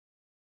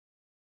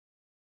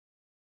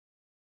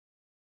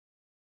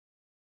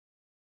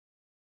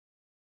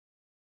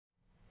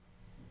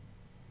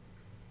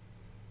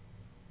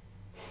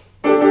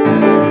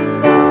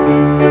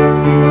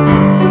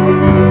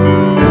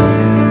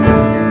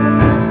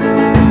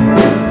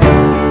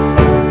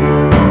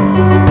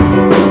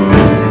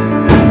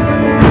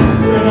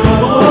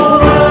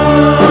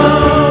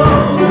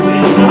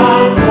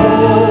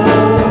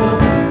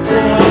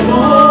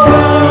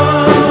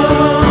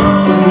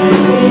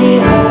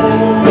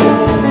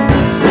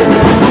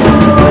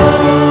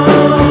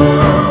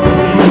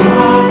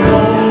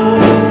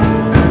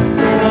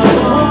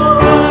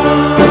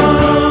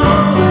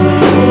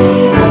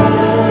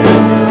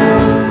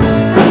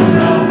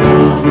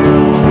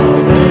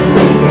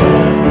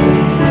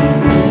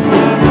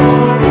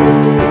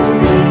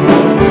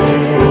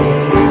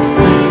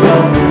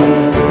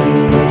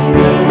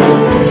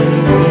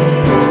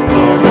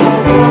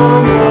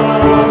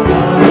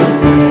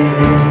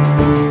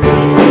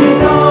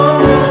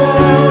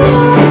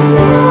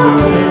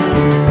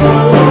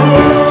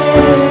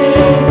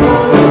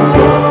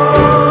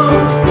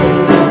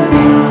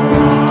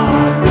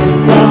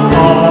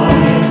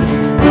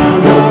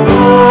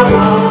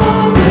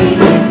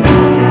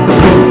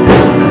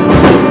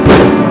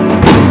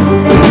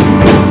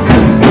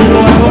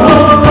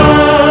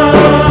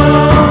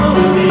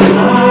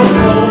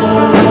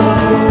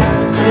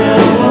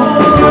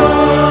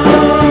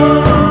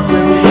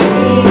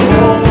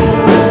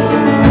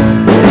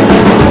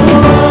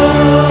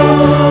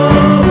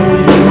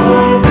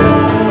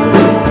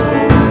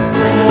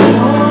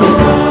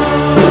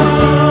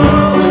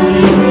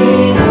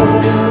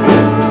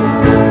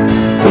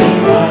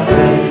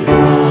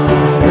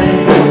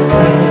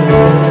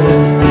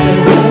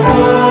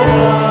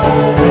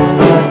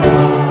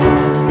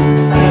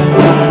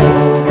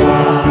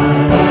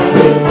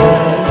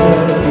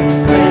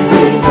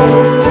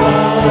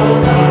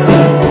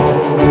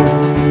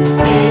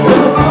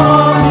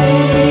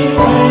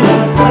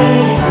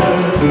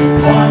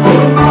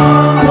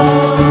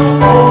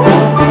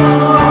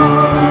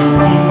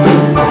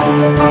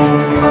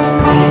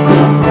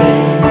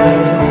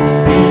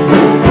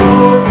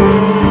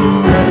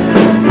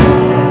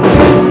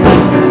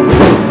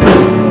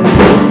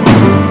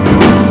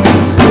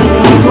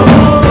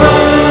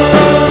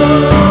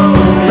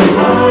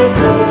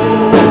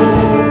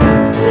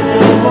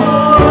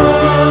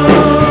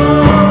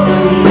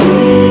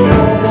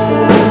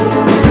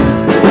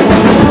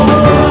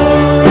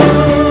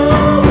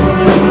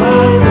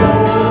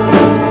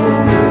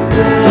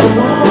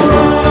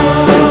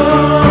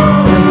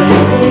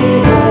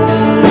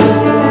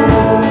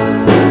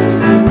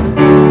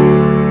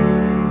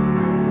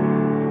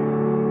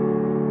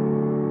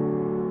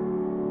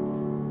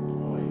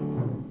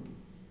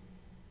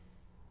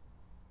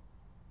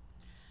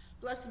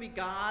Blessed be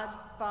God,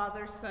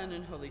 Father, Son,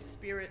 and Holy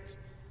Spirit.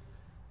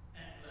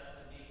 And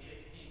blessed be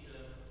his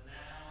kingdom, now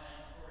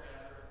and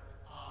forever.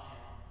 Amen.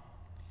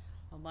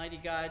 Almighty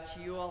God,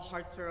 to you all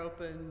hearts are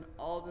open,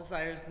 all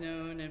desires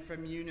known, and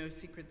from you no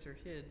secrets are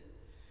hid.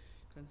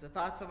 Cleanse the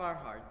thoughts of our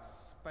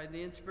hearts by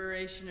the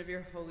inspiration of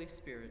your Holy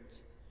Spirit,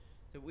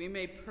 that we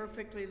may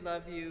perfectly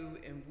love you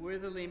and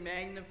worthily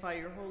magnify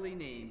your holy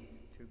name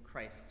through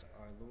Christ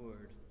our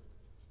Lord.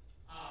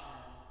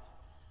 Amen.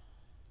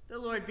 The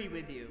Lord be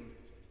with you.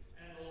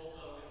 And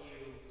also with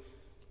you.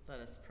 Let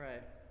us pray.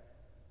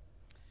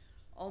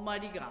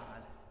 Almighty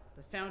God,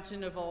 the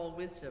fountain of all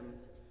wisdom,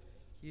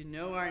 you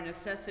know our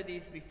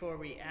necessities before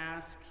we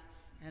ask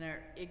and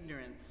our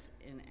ignorance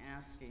in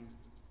asking.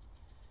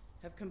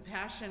 Have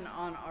compassion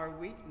on our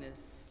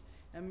weakness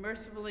and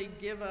mercifully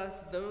give us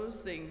those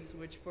things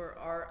which for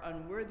our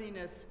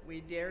unworthiness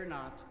we dare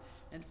not,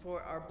 and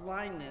for our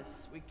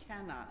blindness we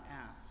cannot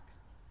ask.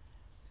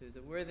 Through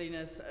the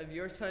worthiness of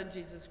your Son,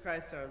 Jesus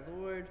Christ our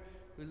Lord,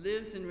 who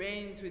lives and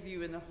reigns with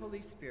you in the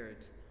Holy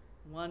Spirit,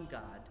 one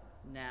God,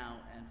 now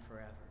and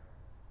forever.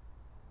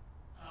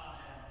 Amen.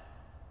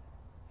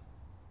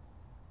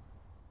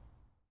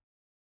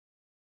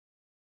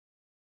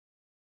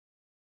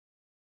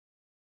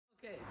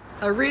 Okay,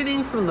 a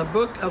reading from the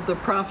book of the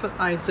prophet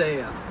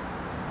Isaiah.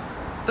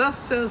 Thus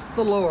says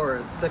the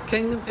Lord, the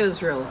King of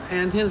Israel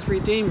and his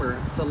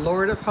Redeemer, the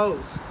Lord of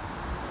hosts.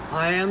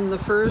 I am the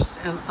first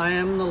and I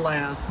am the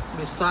last.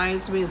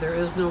 Besides me there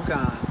is no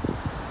God.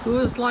 Who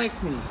is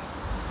like me?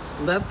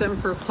 Let them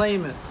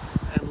proclaim it,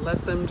 and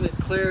let them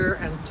declare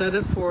and set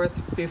it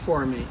forth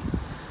before me.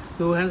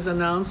 Who has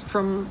announced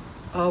from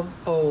of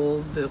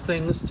old the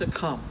things to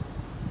come?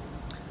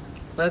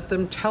 Let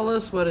them tell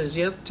us what is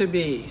yet to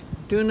be.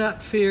 Do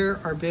not fear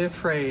or be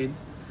afraid.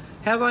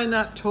 Have I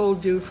not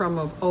told you from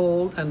of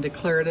old and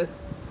declared it?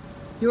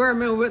 You are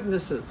my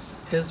witnesses.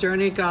 Is there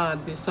any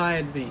God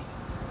beside me?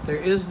 There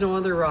is no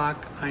other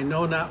rock, I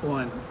know not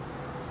one.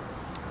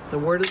 The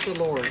word of the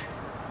Lord.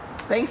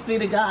 Thanks be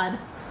to God.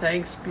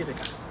 Thanks be to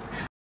God.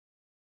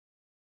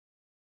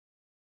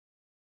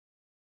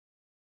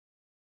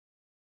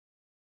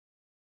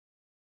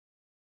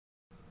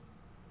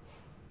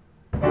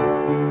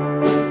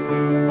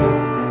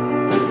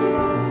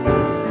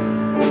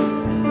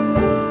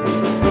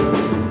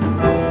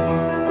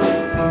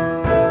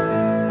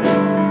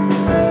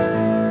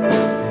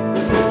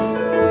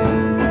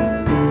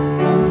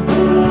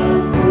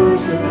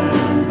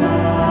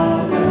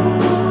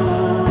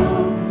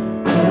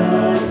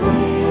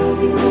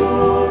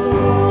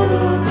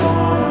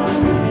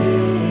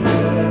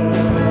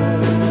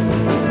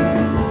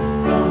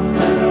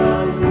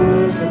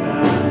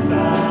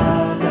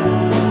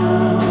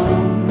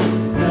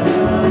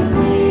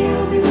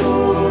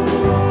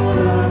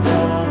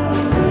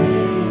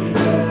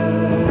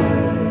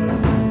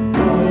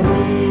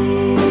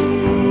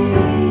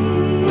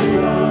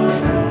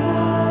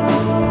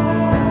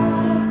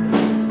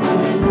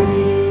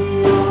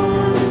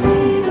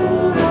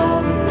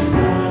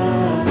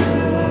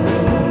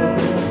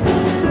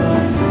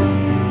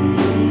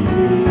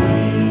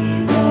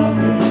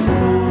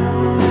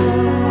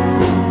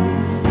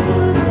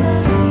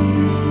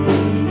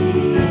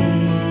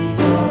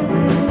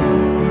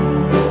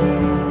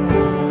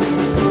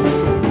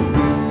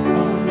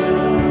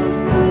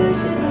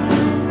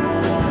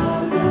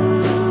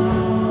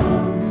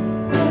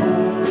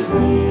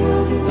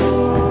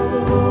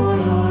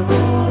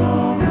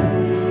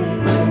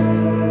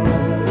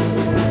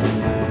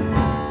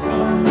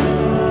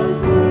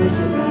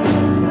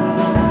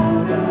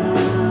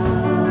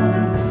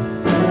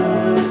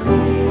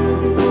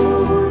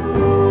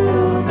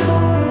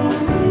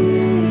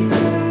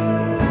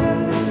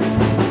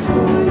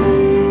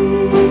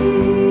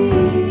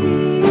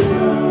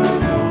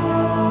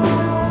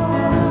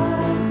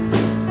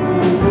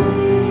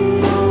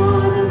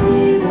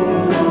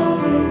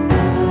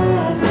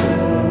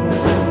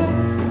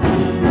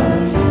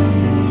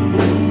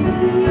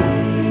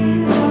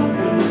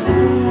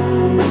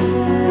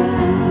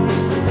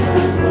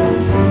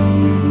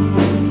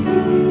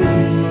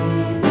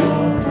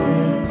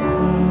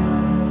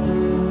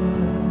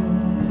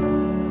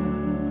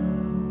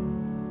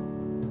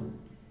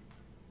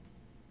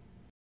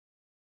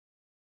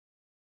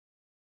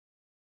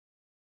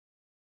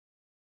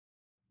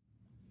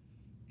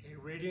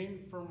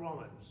 Reading from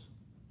Romans.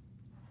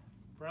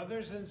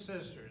 Brothers and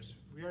sisters,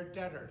 we are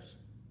debtors,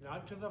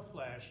 not to the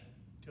flesh,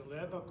 to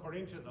live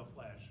according to the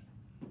flesh.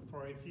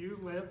 For if you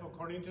live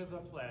according to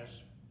the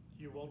flesh,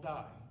 you will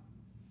die.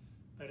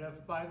 But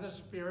if by the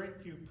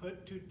Spirit you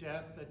put to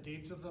death the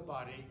deeds of the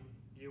body,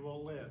 you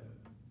will live.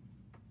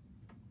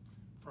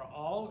 For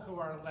all who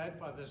are led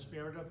by the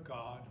Spirit of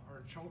God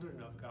are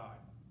children of God.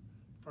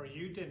 For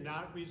you did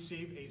not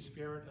receive a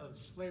spirit of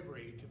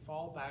slavery to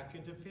fall back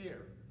into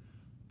fear,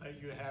 but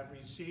you have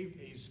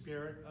received a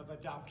spirit of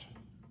adoption.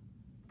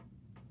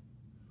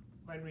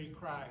 When we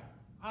cry,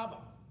 Abba,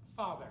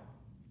 Father,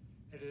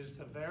 it is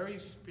the very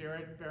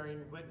Spirit bearing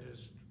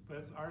witness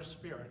with our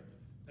spirit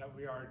that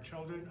we are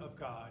children of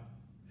God,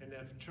 and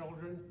if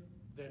children,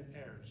 then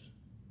heirs,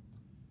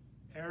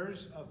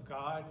 heirs of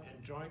God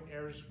and joint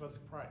heirs with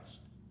Christ,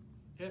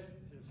 if,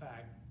 in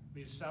fact,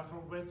 we suffer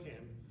with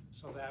him,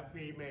 so that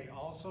we may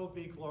also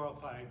be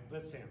glorified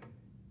with him.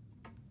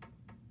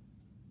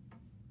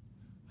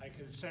 I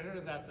consider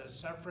that the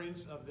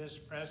sufferings of this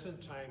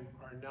present time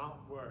are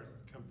not worth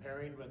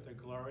comparing with the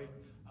glory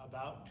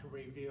about to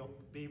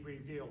be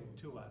revealed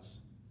to us.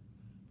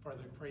 For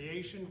the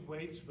creation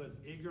waits with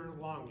eager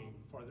longing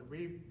for the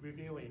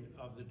revealing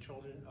of the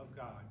children of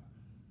God.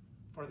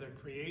 For the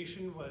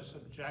creation was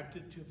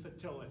subjected to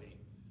fertility,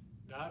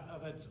 not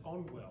of its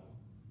own will,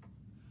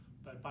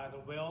 but by the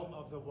will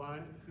of the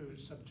one who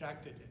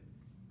subjected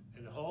it,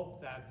 in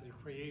hope that the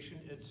creation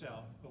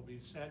itself will be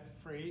set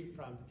free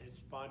from its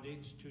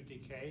bondage to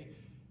decay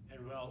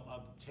and will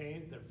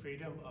obtain the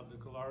freedom of the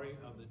glory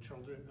of the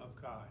children of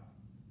God.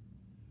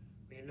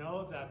 We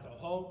know that the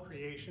whole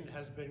creation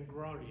has been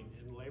groaning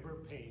in labor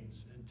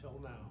pains until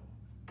now.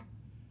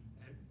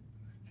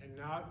 And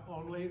not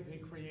only the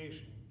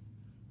creation,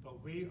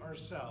 but we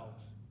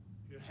ourselves,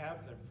 who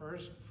have the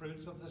first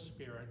fruits of the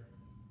Spirit,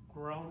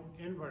 groan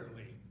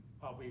inwardly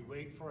while we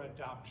wait for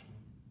adoption,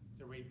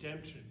 the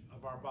redemption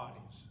of our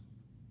bodies.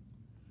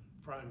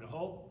 For in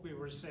hope we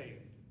were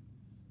saved.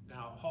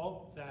 Now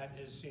hope that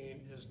is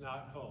seen is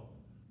not hope,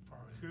 for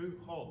who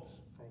hopes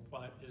for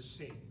what is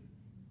seen?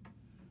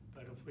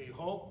 But if we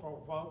hope for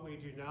what we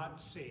do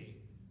not see,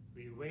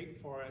 we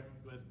wait for it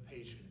with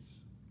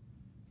patience.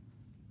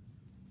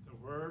 The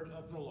word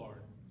of the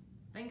Lord.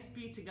 Thanks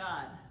be to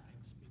God.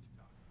 Thanks be to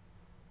God.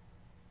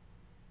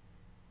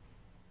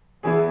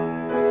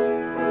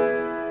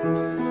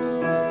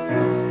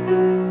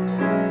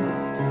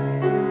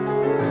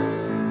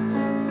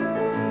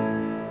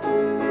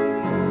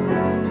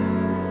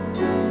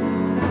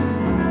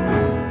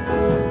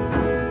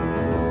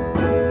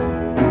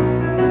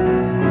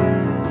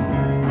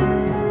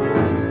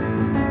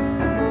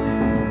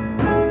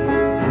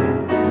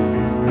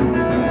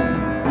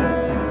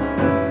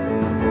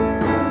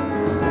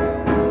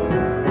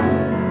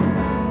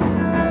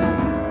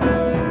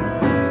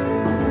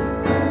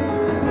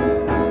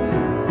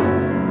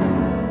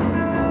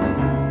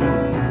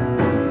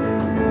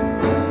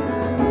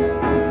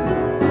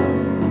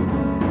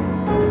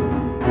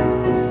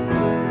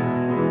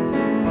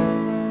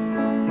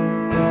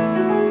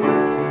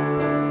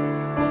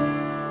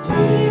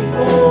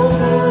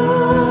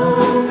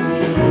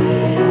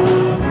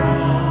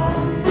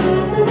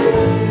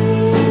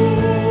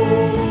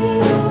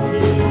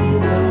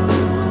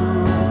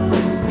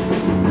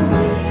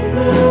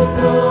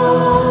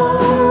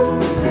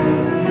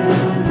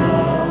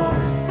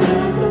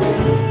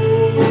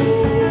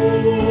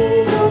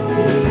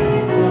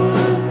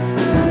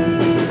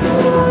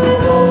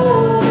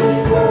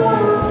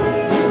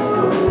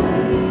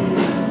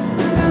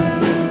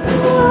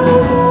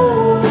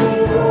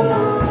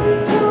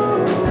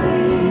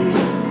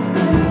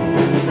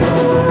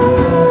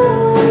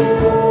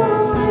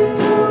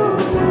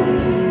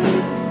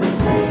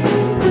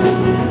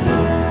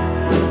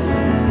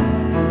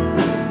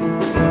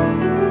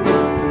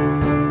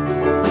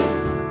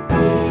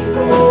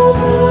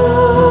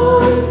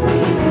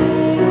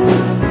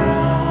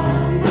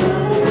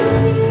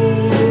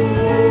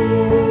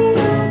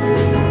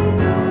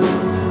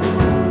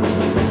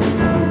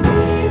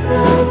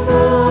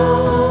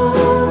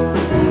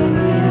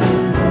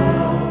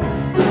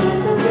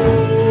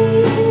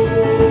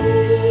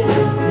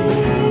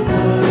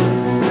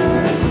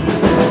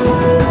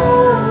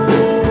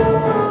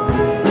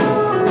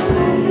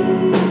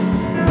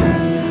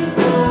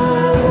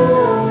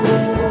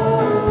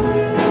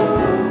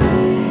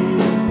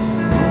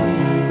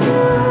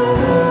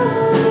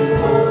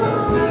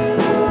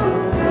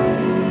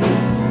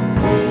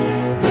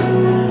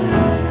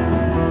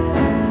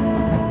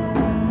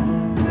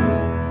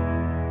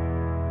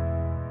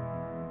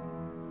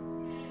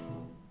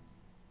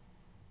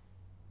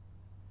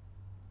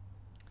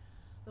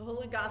 The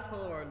Holy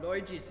Gospel of our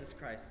Lord Jesus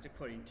Christ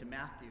according to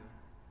Matthew.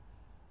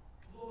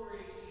 Glory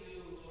to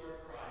you, Lord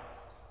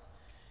Christ.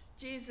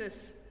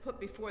 Jesus put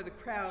before the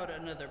crowd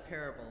another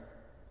parable.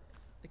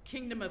 The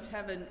kingdom of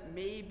heaven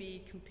may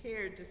be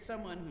compared to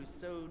someone who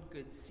sowed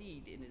good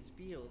seed in his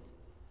field.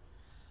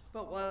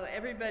 But while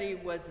everybody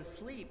was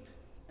asleep,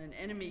 an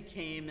enemy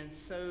came and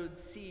sowed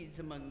seeds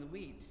among the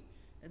wheat,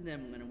 and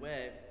then went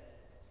away.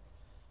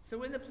 So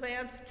when the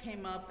plants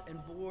came up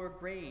and bore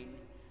grain,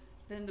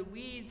 then the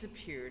weeds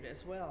appeared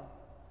as well.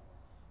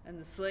 And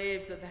the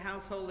slaves of the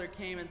householder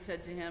came and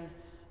said to him,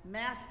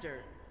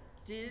 "Master,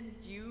 did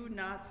you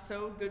not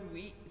sow good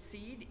wheat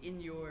seed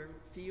in your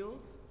field?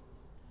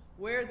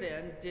 Where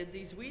then did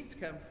these weeds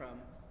come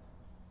from?"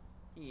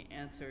 He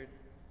answered,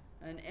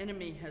 "An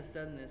enemy has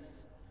done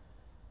this."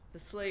 The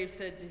slave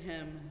said to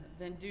him,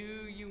 "Then do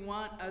you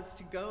want us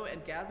to go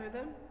and gather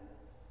them?"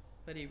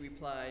 But he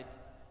replied,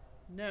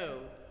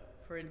 "No,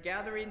 for in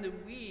gathering the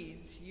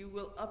weeds you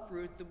will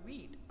uproot the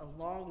wheat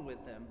along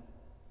with them.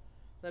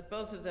 Let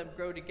both of them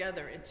grow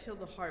together until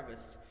the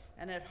harvest,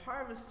 and at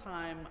harvest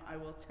time I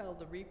will tell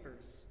the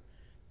reapers,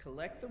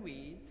 collect the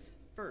weeds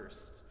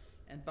first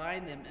and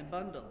bind them in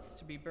bundles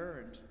to be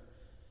burned,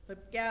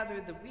 but gather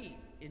the wheat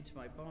into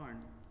my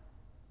barn."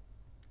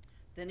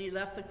 Then he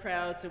left the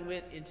crowds and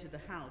went into the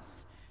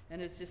house, and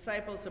his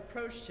disciples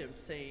approached him,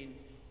 saying,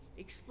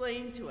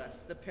 "Explain to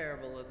us the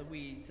parable of the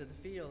weeds of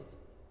the field."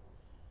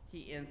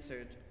 He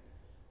answered,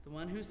 "The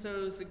one who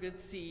sows the good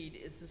seed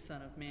is the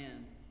Son of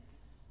Man.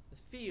 The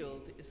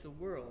field is the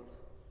world,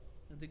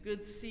 and the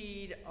good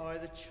seed are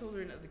the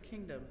children of the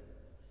kingdom.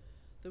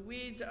 The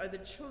weeds are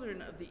the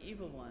children of the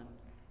evil one,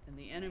 and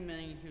the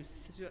enemy who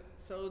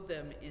sowed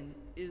them in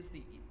is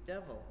the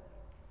devil.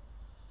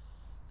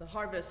 The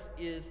harvest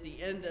is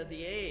the end of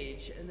the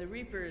age, and the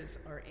reapers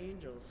are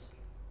angels.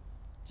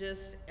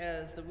 Just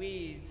as the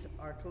weeds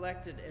are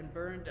collected and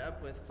burned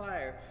up with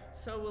fire,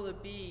 so will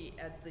it be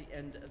at the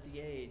end of the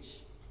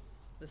age.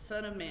 The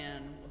Son of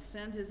Man will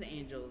send his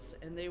angels,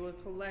 and they will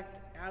collect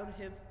out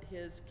of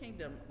his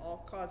kingdom all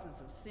causes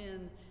of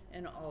sin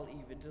and all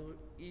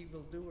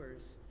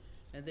evildoers,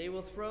 and they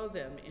will throw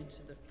them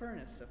into the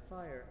furnace of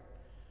fire,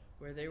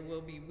 where there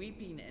will be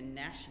weeping and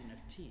gnashing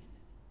of teeth.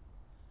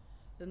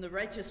 Then the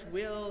righteous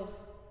will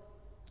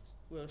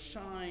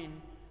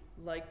shine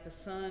like the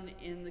sun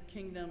in the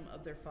kingdom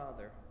of their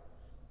Father.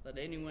 Let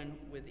anyone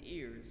with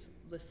ears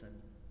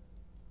listen."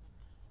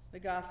 The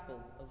Gospel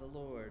of the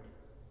Lord.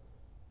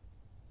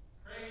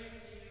 Praise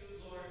to you,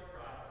 Lord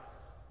Christ.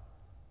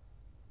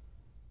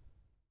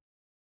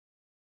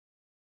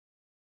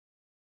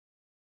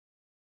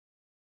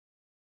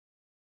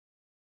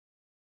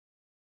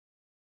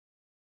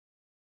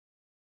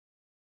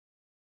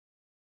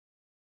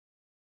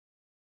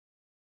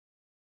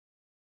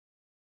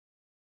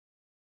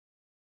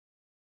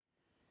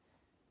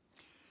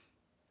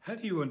 How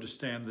do you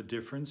understand the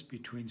difference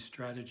between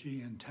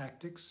strategy and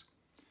tactics?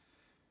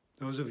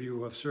 Those of you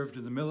who have served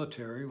in the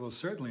military will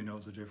certainly know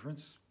the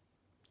difference.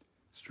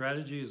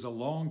 Strategy is a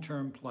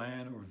long-term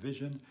plan or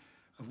vision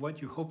of what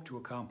you hope to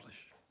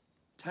accomplish.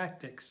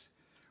 Tactics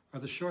are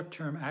the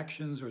short-term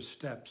actions or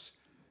steps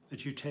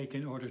that you take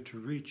in order to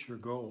reach your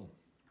goal.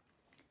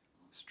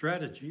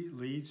 Strategy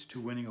leads to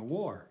winning a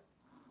war.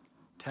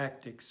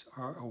 Tactics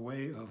are a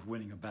way of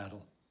winning a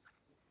battle.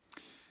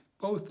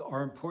 Both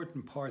are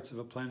important parts of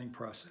a planning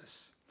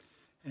process,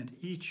 and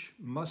each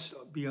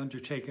must be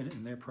undertaken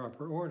in their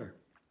proper order.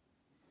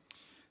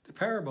 The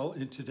parable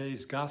in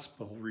today's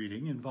gospel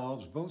reading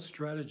involves both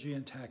strategy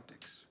and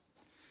tactics.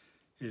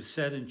 It is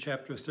said in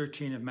chapter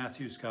 13 of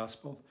Matthew's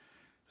gospel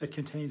that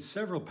contains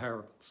several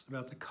parables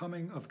about the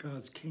coming of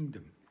God's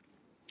kingdom.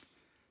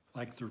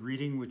 Like the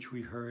reading which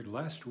we heard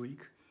last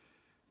week,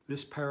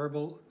 this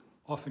parable,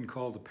 often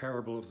called the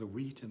parable of the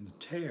wheat and the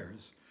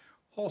tares,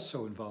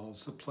 also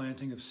involves the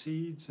planting of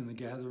seeds and the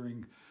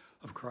gathering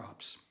of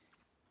crops.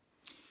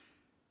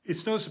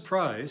 It's no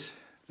surprise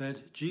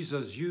that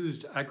Jesus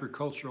used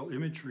agricultural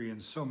imagery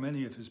in so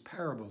many of his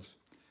parables.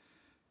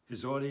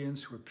 His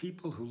audience were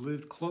people who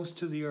lived close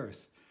to the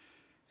earth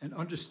and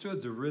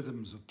understood the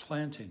rhythms of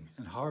planting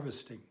and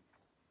harvesting.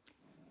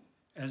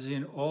 As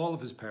in all of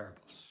his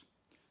parables,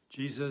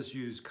 Jesus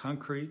used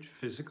concrete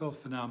physical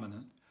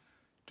phenomena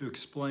to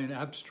explain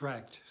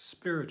abstract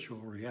spiritual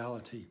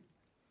reality.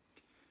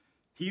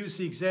 He used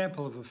the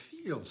example of a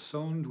field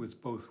sown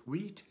with both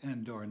wheat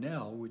and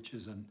darnel, which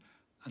is a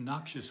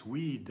noxious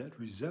weed that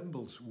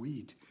resembles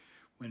wheat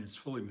when it's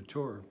fully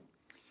mature.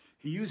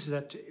 He used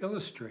that to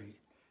illustrate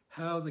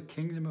how the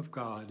kingdom of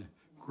God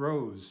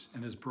grows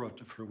and is brought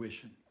to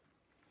fruition.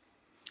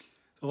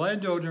 The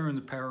landowner in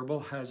the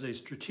parable has a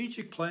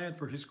strategic plan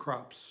for his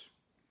crops,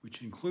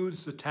 which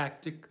includes the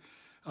tactic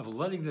of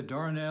letting the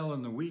darnel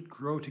and the wheat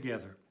grow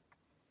together.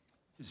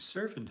 His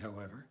servant,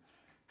 however,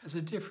 has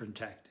a different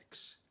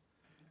tactics.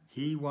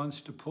 He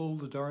wants to pull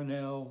the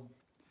darnel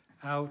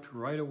out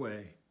right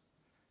away.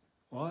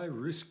 Why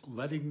risk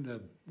letting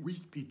the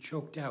wheat be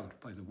choked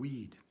out by the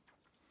weed?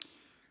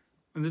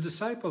 When the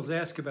disciples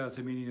ask about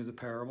the meaning of the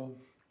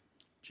parable,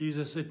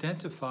 Jesus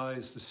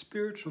identifies the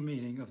spiritual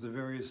meaning of the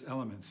various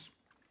elements.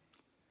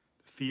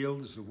 The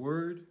field is the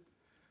world.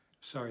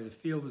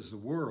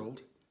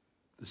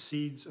 The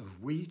seeds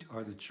of wheat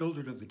are the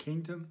children of the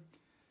kingdom.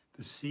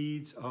 The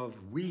seeds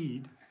of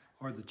weed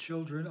are the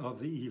children of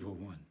the evil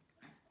one.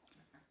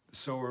 The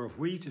sower of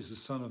wheat is the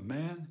Son of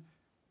Man,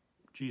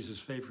 Jesus'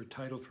 favorite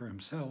title for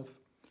himself.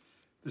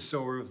 The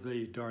sower of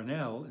the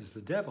darnel is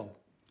the devil,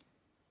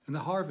 and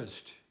the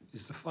harvest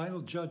is the final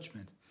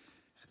judgment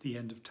at the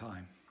end of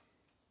time.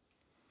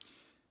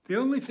 The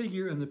only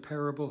figure in the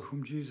parable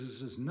whom Jesus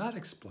does not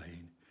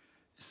explain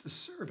is the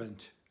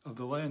servant of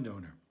the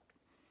landowner.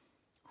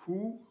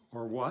 Who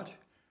or what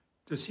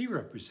does he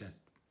represent?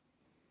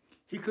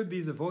 He could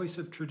be the voice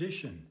of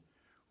tradition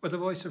or the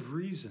voice of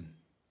reason.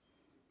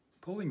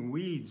 Pulling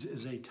weeds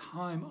is a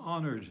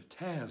time-honored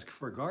task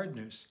for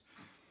gardeners.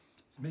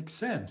 It makes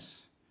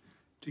sense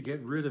to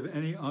get rid of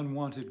any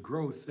unwanted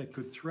growth that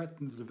could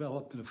threaten the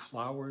development of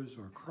flowers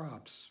or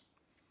crops.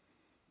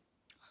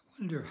 I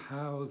wonder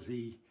how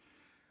the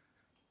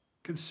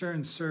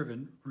concerned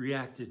servant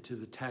reacted to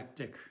the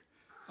tactic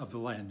of the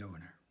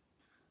landowner.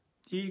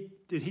 Did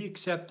he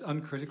accept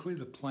uncritically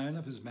the plan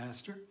of his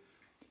master?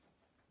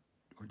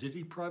 Or did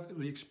he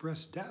privately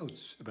express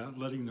doubts about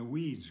letting the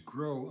weeds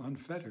grow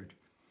unfettered?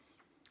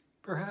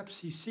 Perhaps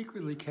he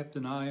secretly kept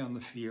an eye on the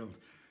field,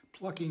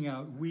 plucking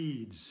out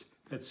weeds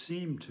that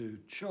seemed to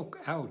choke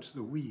out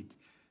the wheat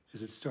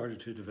as it started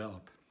to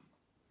develop.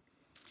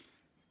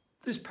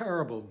 This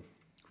parable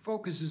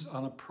focuses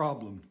on a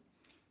problem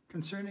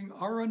concerning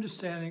our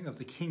understanding of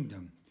the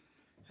kingdom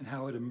and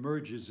how it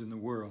emerges in the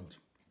world.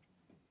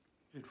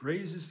 It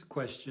raises the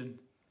question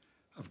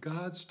of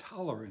God's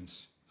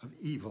tolerance of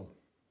evil.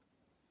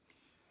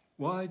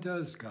 Why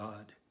does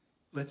God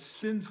let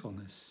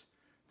sinfulness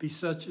be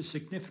such a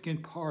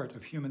significant part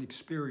of human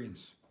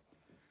experience?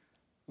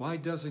 Why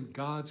doesn't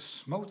God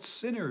smote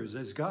sinners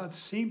as God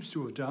seems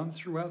to have done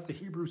throughout the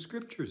Hebrew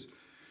Scriptures,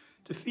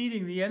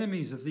 defeating the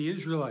enemies of the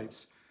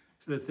Israelites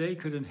so that they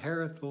could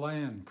inherit the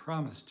land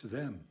promised to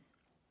them?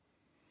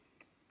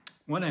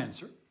 One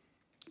answer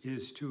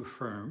is to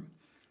affirm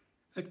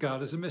that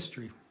God is a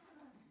mystery,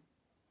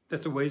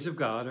 that the ways of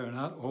God are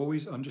not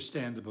always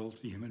understandable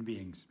to human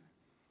beings.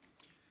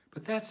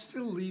 But that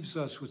still leaves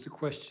us with the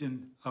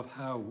question of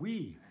how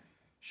we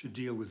should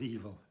deal with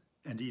evil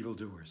and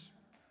evildoers.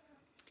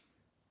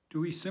 Do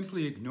we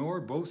simply ignore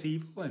both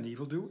evil and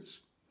evildoers?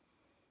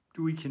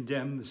 Do we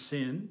condemn the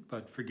sin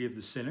but forgive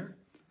the sinner?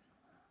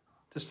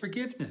 Does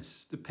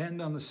forgiveness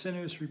depend on the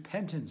sinner's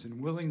repentance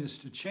and willingness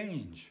to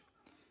change?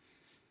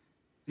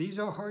 These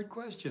are hard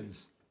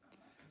questions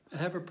that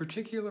have a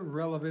particular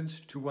relevance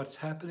to what's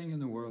happening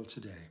in the world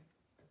today.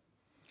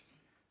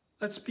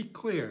 Let's be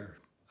clear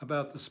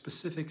about the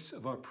specifics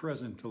of our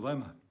present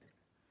dilemma.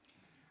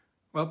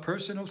 While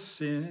personal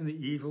sin and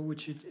the evil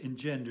which it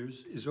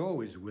engenders is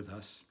always with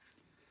us,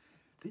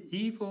 the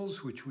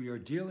evils which we are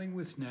dealing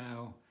with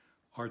now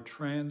are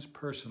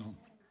transpersonal.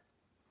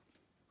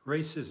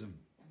 Racism,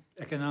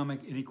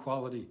 economic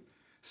inequality,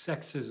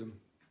 sexism,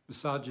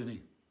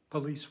 misogyny,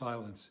 police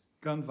violence,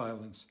 gun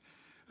violence,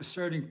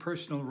 asserting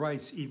personal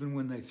rights even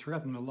when they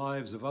threaten the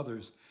lives of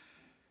others,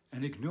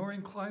 and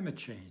ignoring climate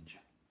change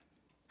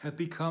have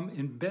become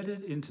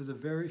embedded into the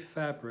very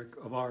fabric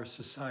of our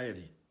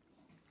society.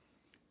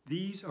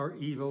 These are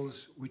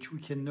evils which we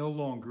can no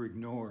longer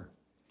ignore.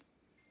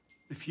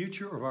 The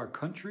future of our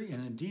country,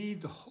 and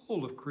indeed the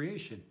whole of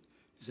creation,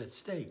 is at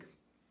stake.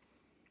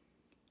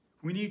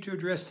 We need to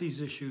address these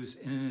issues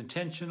in an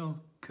intentional,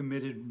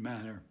 committed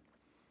manner.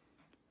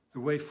 The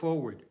way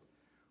forward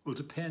will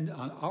depend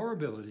on our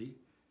ability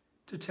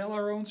to tell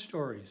our own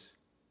stories,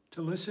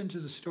 to listen to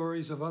the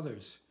stories of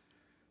others,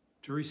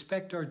 to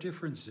respect our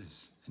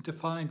differences, and to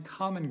find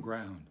common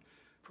ground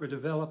for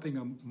developing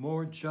a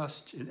more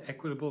just and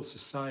equitable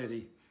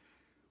society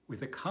where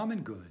the common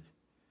good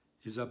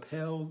is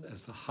upheld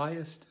as the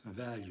highest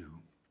value.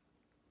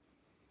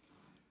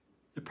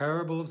 The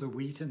parable of the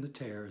wheat and the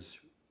tares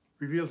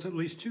reveals at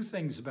least two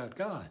things about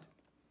God.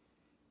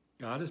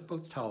 God is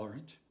both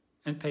tolerant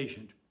and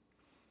patient.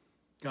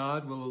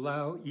 God will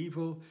allow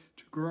evil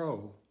to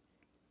grow,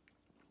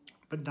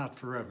 but not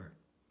forever.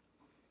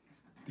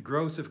 The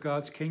growth of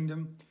God's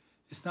kingdom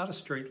is not a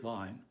straight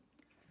line,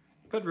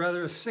 but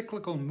rather a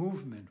cyclical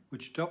movement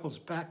which doubles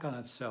back on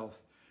itself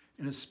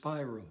in a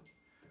spiral,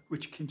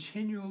 which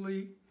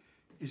continually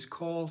is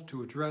called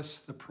to address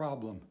the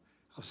problem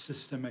of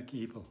systemic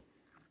evil.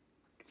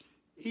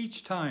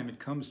 Each time it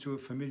comes to a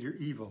familiar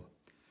evil,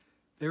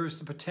 there is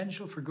the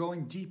potential for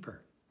going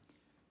deeper,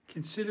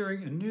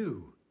 considering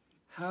anew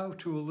how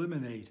to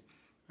eliminate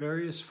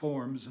various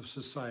forms of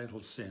societal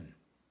sin.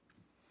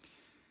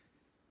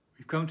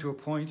 We've come to a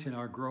point in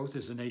our growth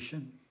as a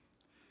nation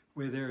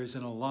where there is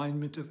an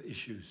alignment of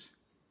issues,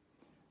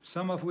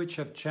 some of which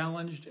have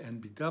challenged and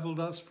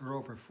bedeviled us for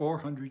over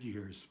 400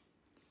 years.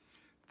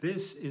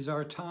 This is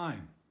our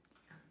time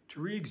to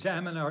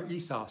re-examine our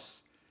ethos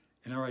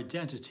and our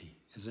identity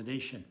as a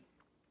nation.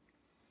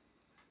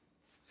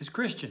 As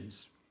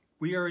Christians,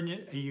 we are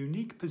in a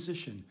unique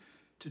position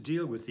to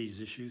deal with these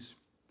issues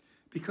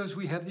because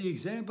we have the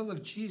example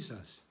of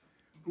Jesus,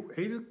 who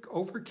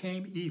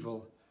overcame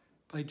evil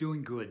by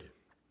doing good.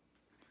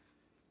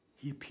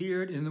 He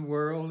appeared in the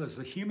world as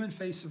the human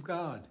face of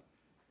God,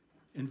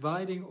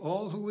 inviting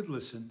all who would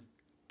listen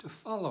to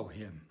follow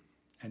him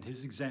and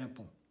his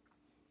example.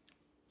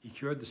 He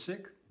cured the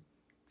sick,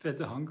 fed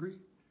the hungry,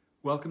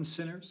 welcomed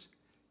sinners,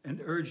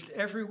 and urged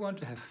everyone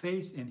to have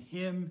faith in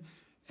him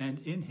and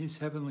in his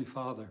heavenly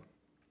Father.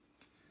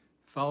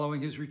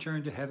 Following his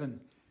return to heaven,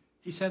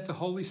 he sent the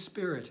Holy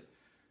Spirit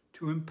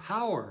to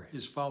empower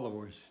his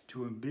followers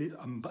to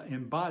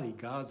embody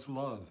God's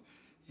love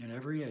in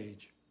every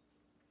age.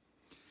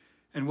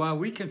 And while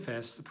we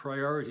confess the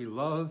priority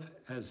love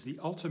as the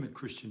ultimate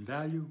Christian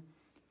value,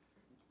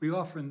 we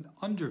often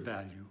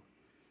undervalue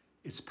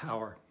its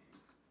power.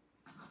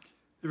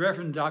 The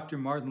Reverend Dr.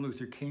 Martin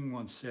Luther King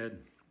once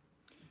said,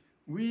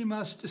 "We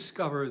must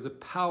discover the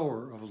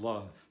power of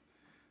love,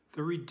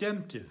 the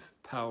redemptive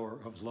power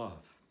of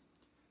love.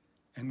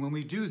 And when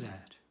we do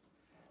that,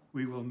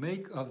 we will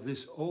make of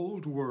this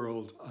old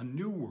world a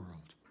new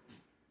world,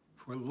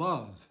 for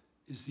love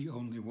is the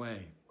only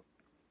way."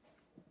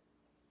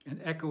 And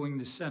echoing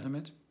this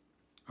sentiment,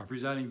 our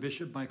presiding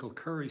bishop, Michael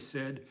Curry,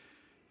 said,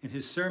 in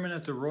his sermon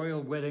at the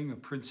royal wedding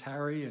of Prince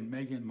Harry and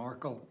Meghan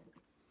Markle,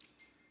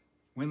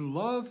 "When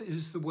love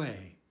is the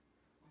way,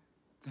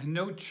 then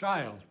no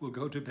child will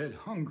go to bed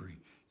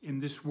hungry in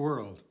this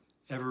world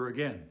ever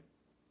again.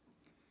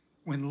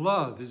 When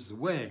love is the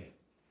way,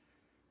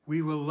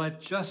 we will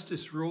let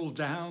justice roll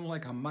down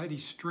like a mighty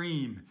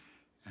stream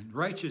and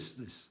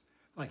righteousness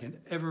like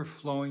an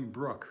ever-flowing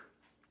brook.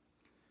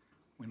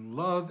 When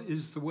love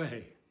is the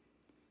way,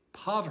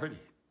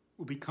 poverty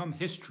will become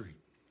history.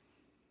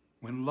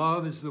 When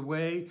love is the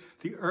way,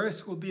 the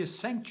earth will be a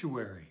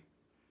sanctuary.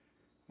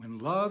 When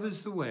love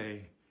is the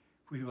way,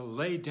 we will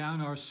lay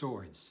down our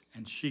swords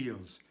and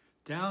shields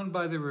down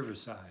by the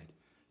riverside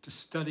to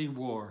study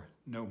war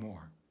no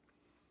more."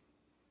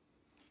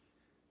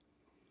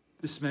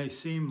 This may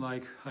seem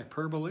like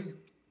hyperbole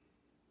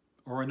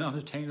or an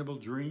unattainable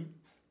dream.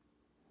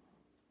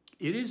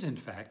 It is, in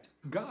fact,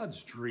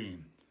 God's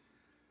dream,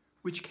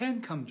 which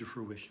can come to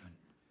fruition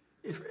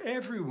if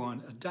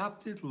everyone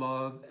adopted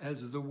love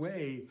as the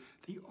way,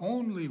 the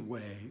only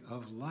way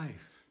of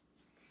life.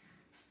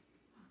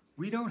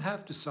 We don't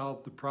have to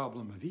solve the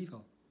problem of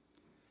evil.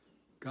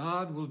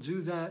 God will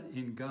do that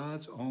in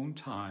God's own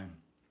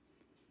time.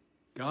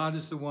 God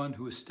is the one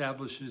who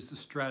establishes the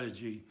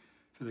strategy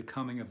for the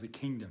coming of the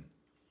kingdom.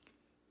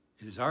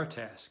 It is our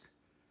task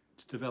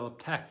to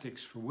develop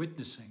tactics for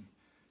witnessing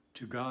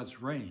to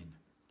God's reign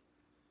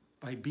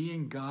by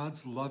being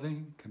God's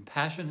loving,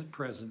 compassionate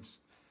presence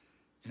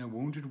in a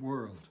wounded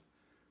world,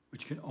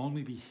 which can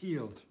only be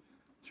healed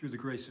through the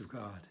grace of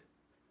God.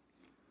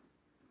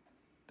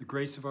 The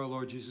grace of our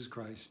Lord Jesus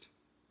Christ,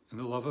 and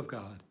the love of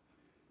God,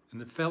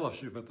 and the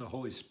fellowship of the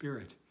Holy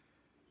Spirit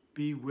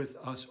be with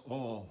us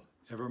all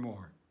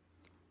evermore.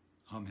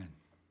 Amen.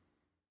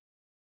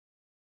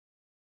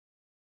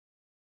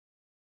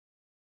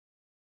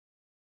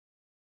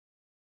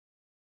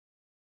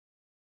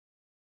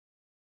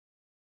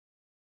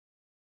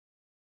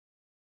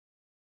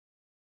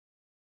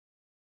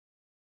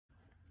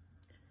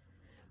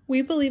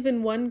 We believe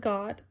in one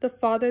God, the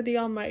Father, the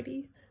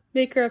Almighty,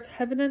 maker of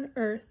heaven and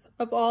earth,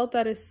 of all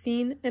that is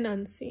seen and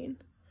unseen.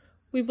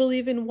 We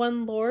believe in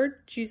one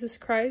Lord, Jesus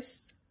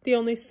Christ, the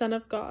only Son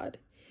of God,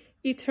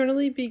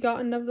 eternally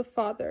begotten of the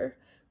Father,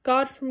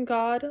 God from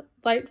God,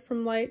 light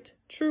from light,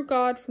 true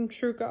God from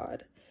true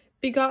God,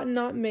 begotten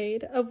not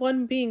made, of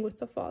one being with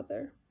the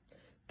Father.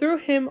 Through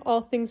him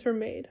all things were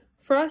made.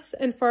 For us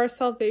and for our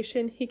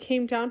salvation he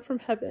came down from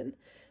heaven.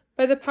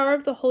 By the power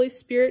of the Holy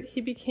Spirit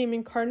he became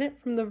incarnate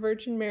from the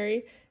Virgin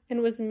Mary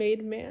and was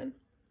made man.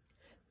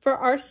 For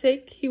our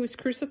sake he was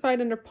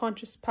crucified under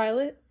Pontius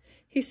Pilate.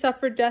 He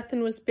suffered death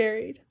and was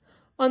buried.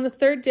 On the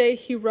third day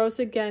he rose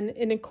again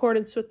in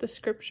accordance with the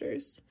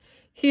Scriptures.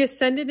 He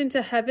ascended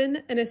into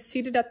heaven and is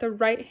seated at the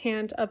right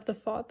hand of the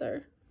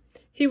Father.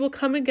 He will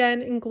come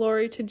again in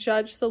glory to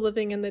judge the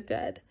living and the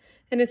dead,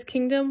 and his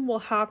kingdom will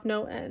have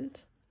no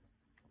end.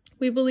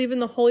 We believe in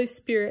the Holy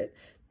Spirit,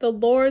 the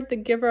Lord, the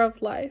giver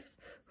of life,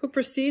 who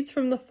proceeds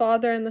from the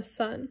Father and the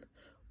Son.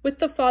 With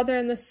the Father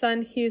and the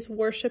Son he is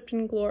worshipped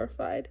and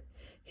glorified.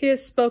 He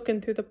has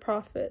spoken through the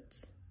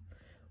prophets.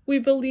 We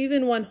believe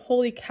in one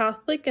holy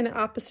Catholic and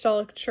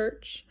Apostolic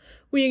Church.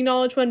 We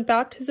acknowledge one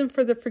baptism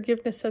for the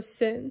forgiveness of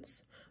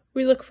sins.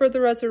 We look for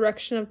the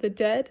resurrection of the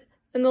dead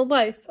and the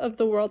life of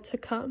the world to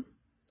come.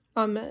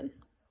 Amen.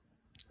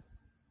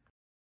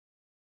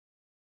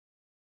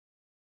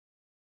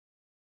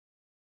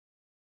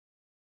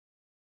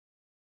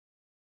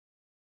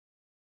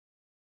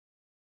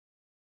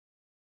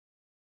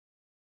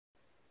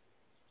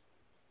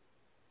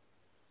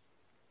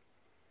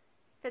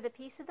 For the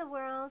peace of the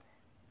world,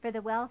 for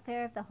the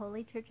welfare of the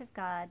Holy Church of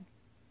God,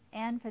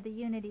 and for the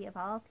unity of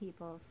all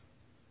peoples.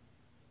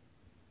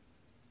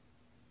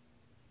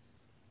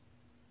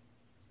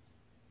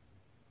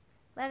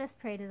 Let us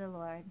pray to the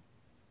Lord.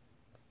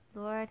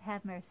 Lord,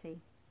 have mercy.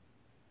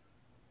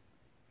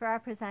 For our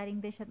presiding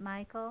Bishop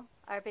Michael,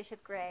 our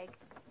Bishop Greg,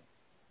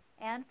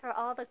 and for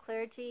all the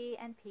clergy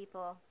and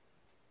people.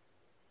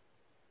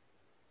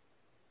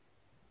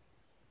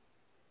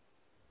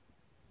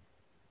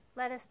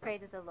 Let us pray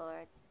to the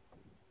Lord.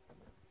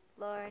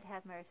 Lord,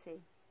 have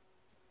mercy.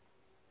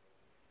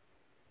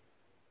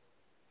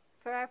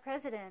 For our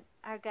President,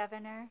 our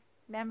Governor,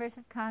 members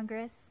of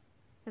Congress,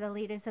 for the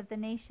leaders of the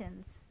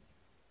nations,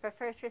 for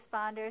first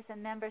responders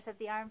and members of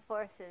the armed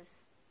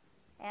forces,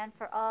 and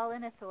for all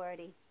in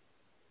authority.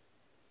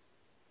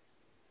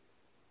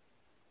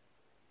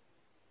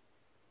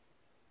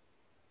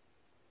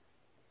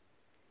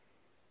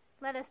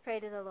 Let us pray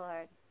to the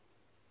Lord.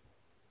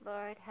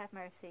 Lord, have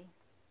mercy.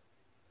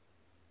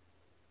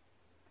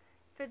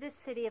 For this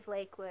city of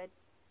Lakewood,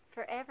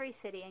 for every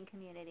city and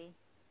community,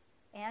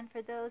 and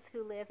for those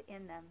who live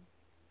in them.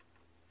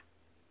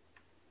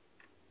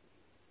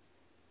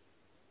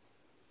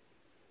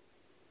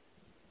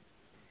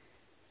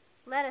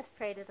 Let us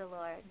pray to the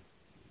Lord.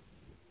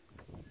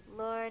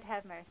 Lord,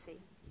 have mercy.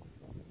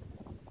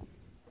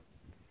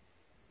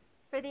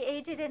 For the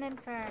aged and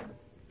infirm,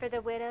 for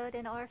the widowed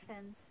and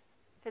orphans,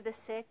 for the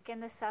sick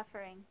and the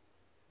suffering,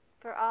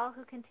 for all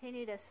who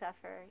continue to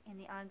suffer in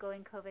the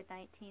ongoing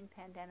COVID-19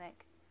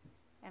 pandemic,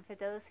 and for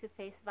those who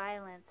face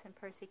violence and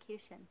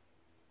persecution.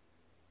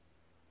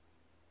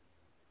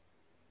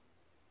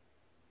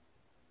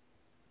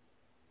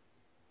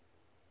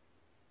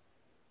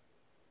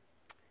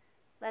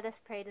 Let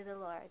us pray to the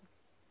Lord.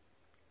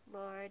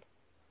 Lord,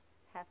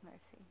 have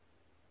mercy.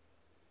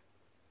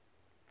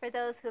 For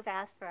those who have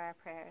asked for our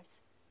prayers,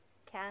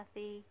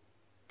 Kathy,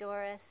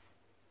 Doris,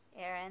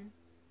 Aaron,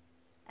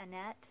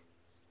 Annette,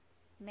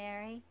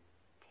 Mary,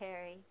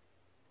 Terry,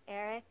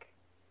 Eric,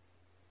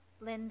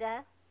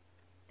 Linda,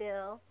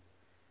 Bill,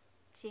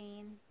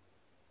 Jean,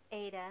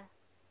 Ada,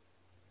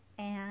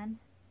 Anne,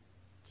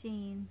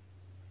 Jean,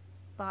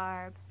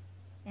 Barb,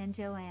 and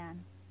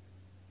Joanne.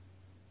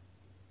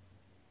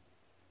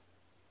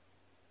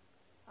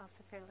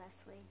 Also for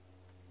Leslie,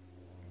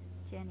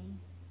 Jenny,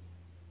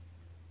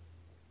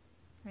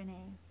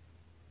 Renee.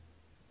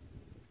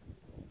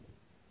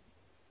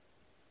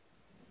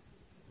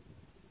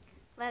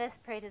 Let us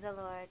pray to the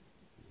Lord.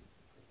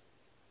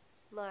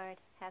 Lord,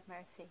 have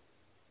mercy.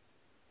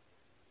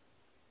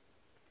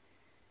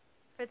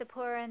 For the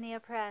poor and the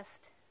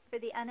oppressed, for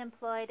the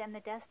unemployed and the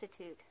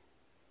destitute,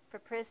 for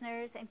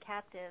prisoners and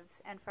captives,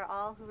 and for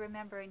all who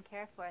remember and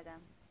care for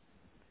them,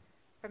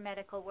 for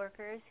medical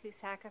workers who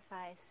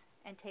sacrifice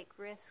and take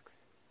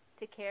risks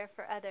to care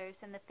for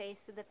others in the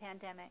face of the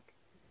pandemic,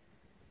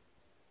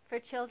 for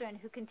children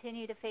who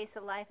continue to face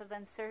a life of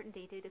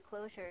uncertainty due to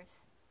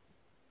closures,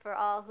 for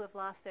all who have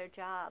lost their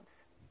jobs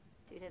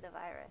due to the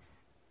virus.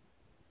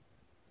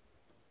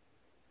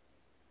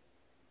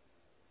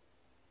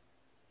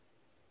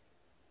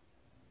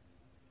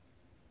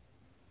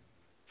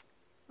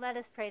 Let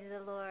us pray to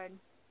the Lord.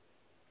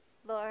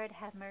 Lord,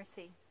 have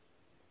mercy.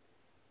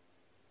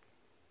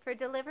 For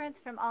deliverance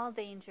from all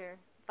danger,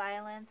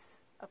 violence,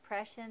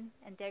 oppression,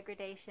 and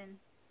degradation,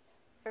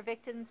 for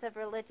victims of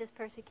religious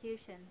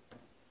persecution,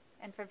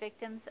 and for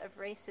victims of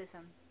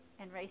racism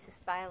and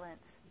racist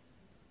violence.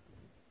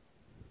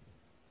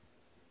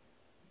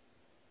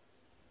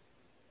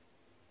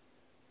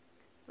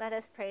 Let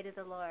us pray to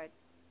the Lord.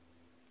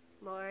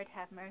 Lord,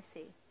 have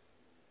mercy.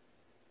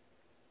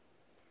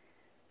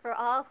 For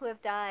all who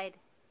have died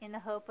in the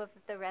hope of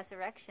the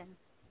resurrection,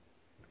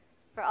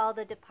 for all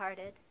the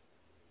departed,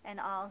 and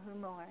all who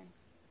mourn.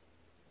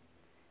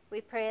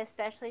 We pray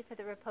especially for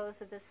the repose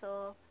of the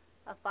soul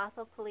of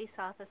Bothell Police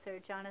Officer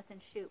Jonathan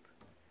Shoup,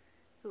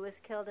 who was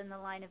killed in the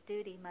line of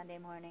duty Monday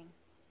morning.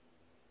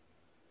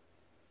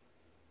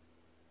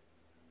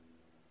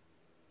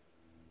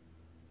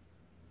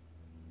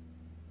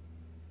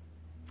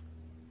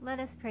 Let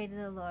us pray to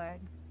the Lord.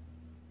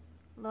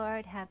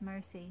 Lord, have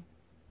mercy.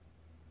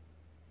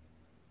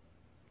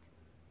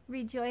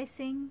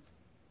 Rejoicing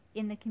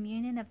in the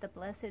communion of the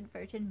Blessed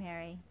Virgin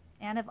Mary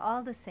and of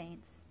all the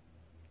saints,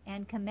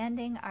 and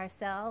commending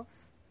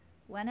ourselves,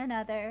 one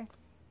another,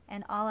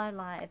 and all our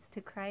lives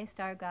to Christ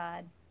our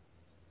God.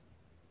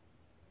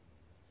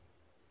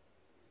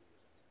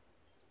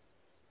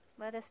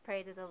 Let us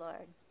pray to the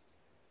Lord.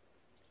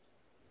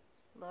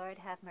 Lord,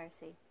 have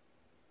mercy.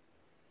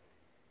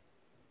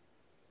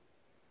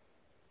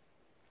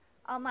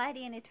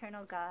 Almighty and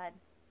eternal God,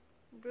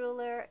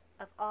 ruler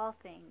of all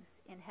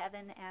things in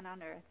heaven and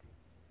on earth,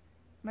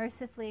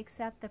 mercifully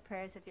accept the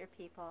prayers of your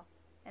people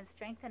and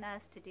strengthen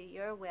us to do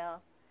your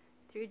will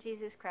through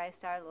Jesus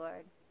Christ our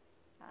Lord.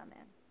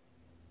 Amen.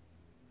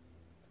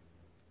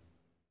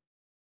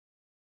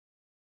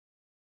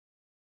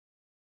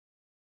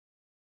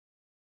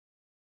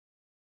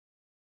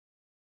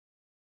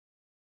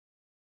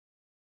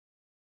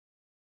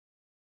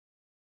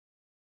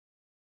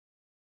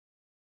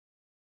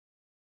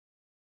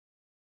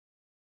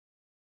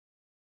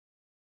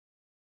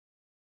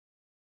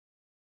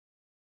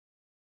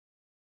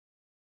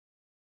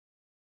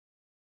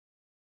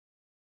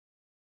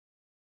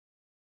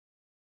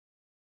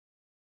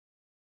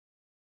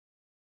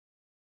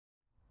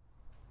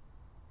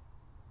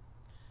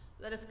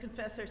 Let us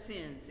confess our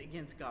sins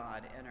against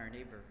God and our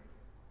neighbor.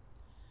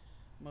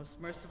 Most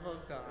merciful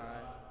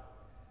God,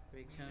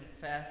 we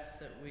confess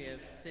that we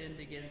have sinned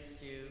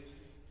against you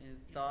in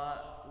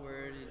thought,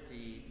 word, and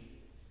deed,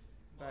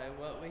 by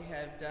what we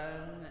have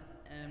done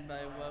and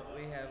by what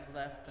we have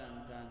left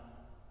undone.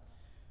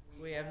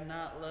 We have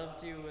not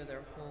loved you with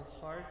our whole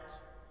heart.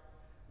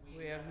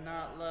 We have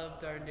not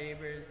loved our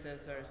neighbors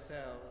as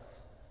ourselves.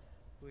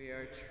 We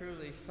are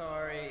truly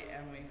sorry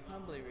and we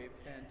humbly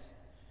repent.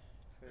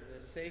 For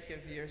the sake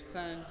of your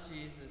Son,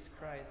 Jesus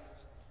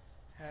Christ,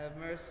 have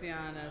mercy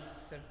on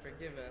us and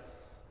forgive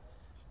us,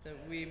 that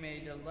we may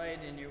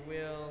delight in your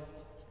will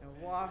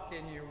and walk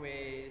in your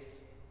ways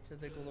to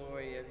the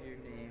glory of your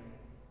name.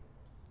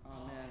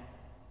 Amen.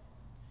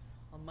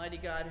 Almighty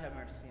God, have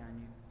mercy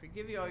on you.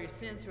 Forgive you all your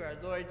sins through our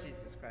Lord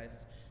Jesus Christ.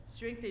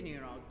 Strengthen you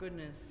in all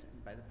goodness,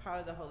 and by the power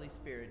of the Holy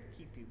Spirit,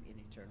 keep you in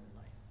eternal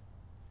life.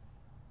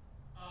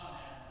 Amen.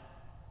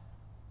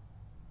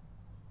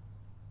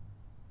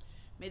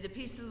 May the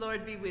peace of the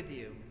Lord be with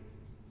you.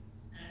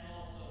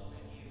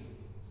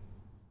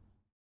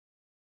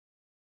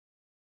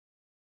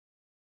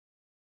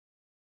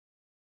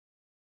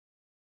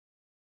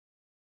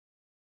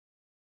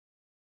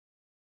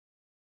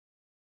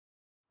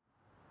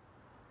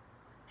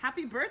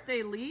 Happy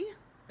birthday, Lee.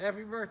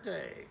 Happy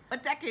birthday.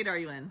 What decade are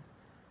you in?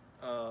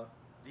 The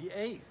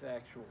 8th,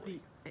 actually.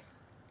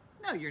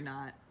 No, you're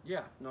not.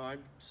 Yeah, no,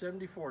 I'm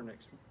 74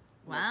 next.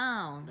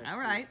 Wow. next All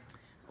week. right.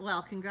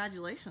 Well,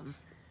 congratulations.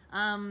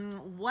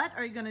 What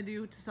are you going to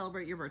do to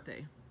celebrate your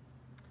birthday?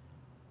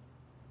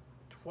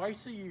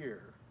 Twice a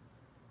year,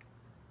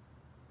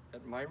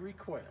 at my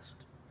request,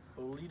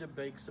 Olita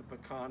bakes a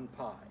pecan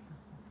pie.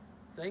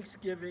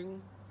 Thanksgiving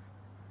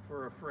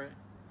for a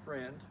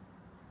friend,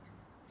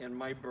 and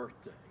my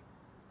birthday.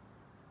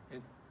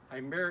 And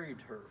I married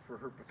her for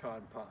her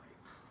pecan pie.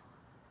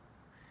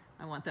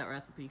 I want that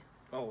recipe.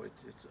 Oh,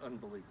 it's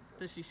unbelievable.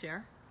 Does she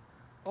share?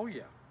 Oh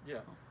yeah,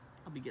 yeah.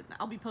 I'll be getting that.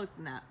 I'll be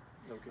posting that.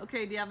 Okay.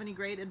 Okay, do you have any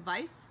great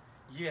advice?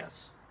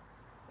 Yes.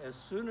 As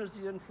soon as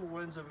the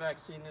influenza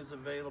vaccine is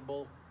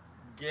available,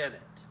 get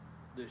it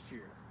this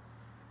year.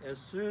 As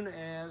soon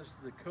as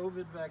the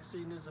COVID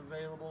vaccine is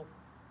available,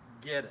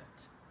 get it.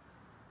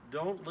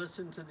 Don't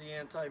listen to the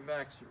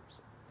anti-vaxxers.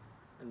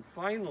 And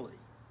finally,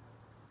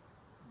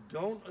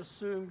 don't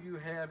assume you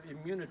have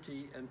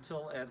immunity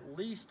until at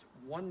least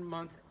 1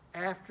 month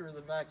after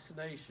the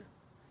vaccination.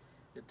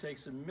 It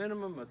takes a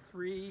minimum of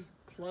 3+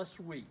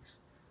 weeks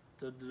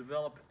to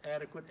develop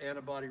adequate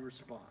antibody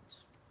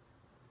response.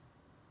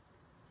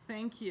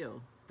 Thank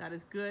you. That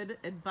is good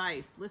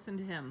advice. Listen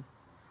to him.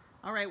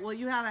 All right, well,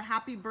 you have a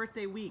happy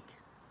birthday week.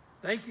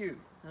 Thank you.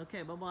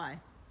 Okay, bye-bye.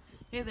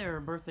 Hey there,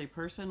 birthday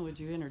person. Would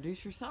you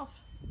introduce yourself?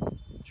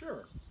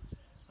 Sure.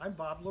 I'm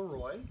Bob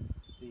Leroy,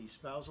 the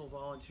Spousal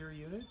Volunteer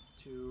Unit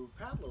to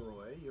Pat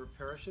Leroy, your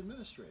parish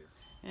administrator.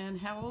 And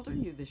how old are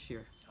you this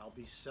year? I'll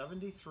be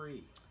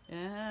 73.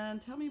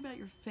 And tell me about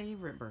your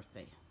favorite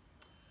birthday.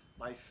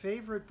 My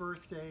favorite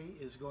birthday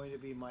is going to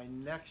be my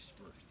next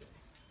birthday.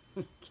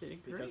 Okay,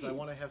 great. Because I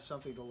want to have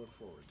something to look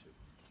forward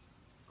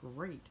to.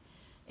 Great.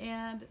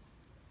 And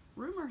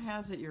rumor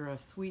has it you're a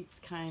sweets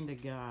kind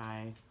of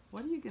guy.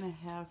 What are you going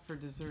to have for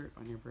dessert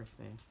on your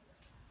birthday?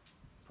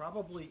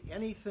 Probably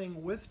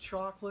anything with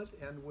chocolate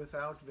and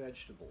without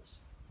vegetables.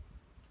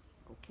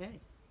 Okay.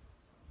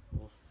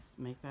 We'll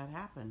make that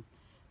happen.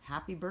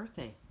 Happy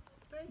birthday.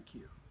 Thank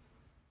you.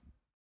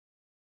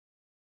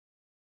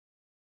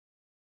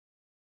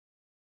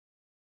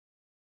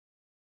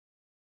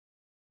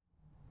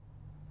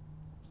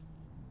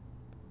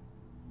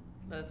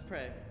 Let's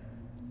pray.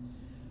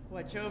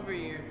 Watch over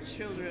your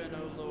children,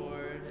 O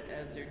Lord,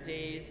 as their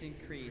days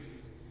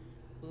increase.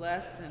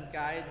 Bless and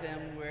guide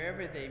them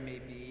wherever they may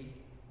be.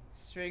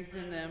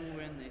 Strengthen them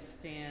when they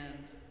stand.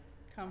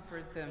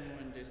 Comfort them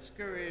when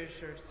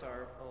discouraged or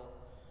sorrowful.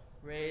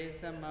 Raise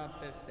them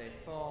up if they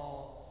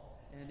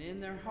fall. And in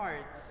their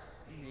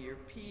hearts, may your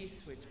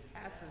peace, which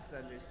passes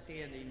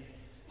understanding,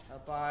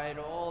 abide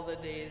all the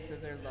days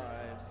of their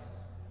lives.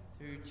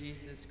 Through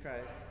Jesus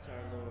Christ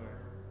our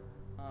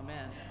Lord.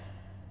 Amen.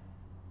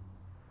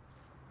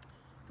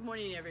 Good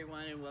morning,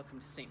 everyone, and welcome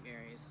to St.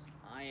 Mary's.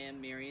 I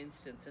am Marian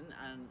Stinson,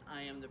 and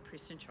I am the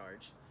priest in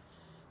charge.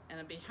 And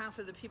on behalf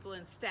of the people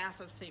and staff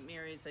of St.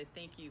 Mary's, I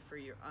thank you for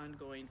your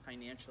ongoing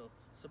financial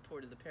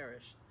support of the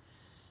parish.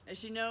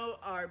 As you know,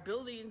 our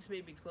buildings may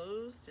be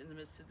closed in the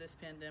midst of this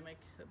pandemic,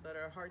 but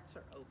our hearts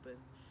are open,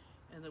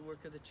 and the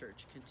work of the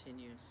church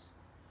continues.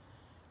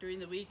 During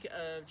the week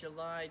of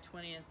July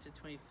 20th to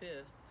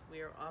 25th, we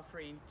are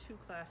offering 2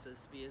 classes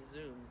via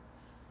Zoom.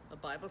 A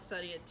Bible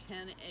study at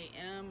 10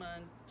 a.m.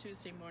 on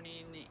Tuesday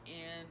morning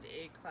and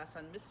a class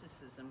on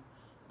mysticism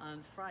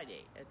on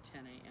Friday at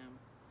 10 a.m.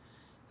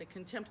 The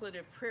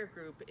contemplative prayer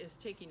group is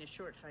taking a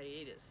short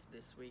hiatus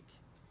this week.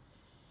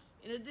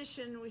 In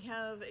addition, we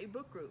have a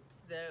book group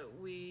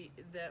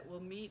that will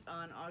meet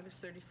on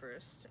August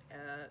 31st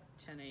at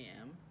 10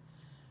 a.m.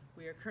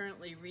 We are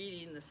currently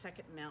reading The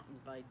Second Mountain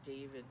by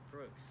David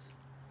Brooks.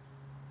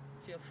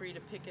 Feel free to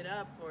pick it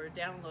up or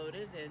download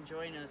it and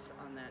join us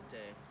on that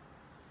day.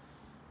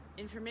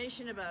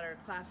 Information about our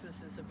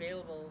classes is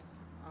available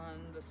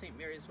on the St.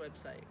 Mary's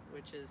website,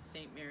 which is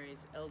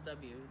stmarieslw.org.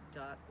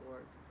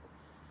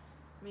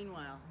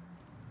 Meanwhile,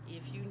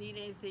 if you need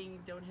anything,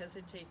 don't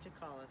hesitate to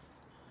call us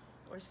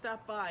or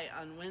stop by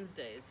on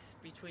Wednesdays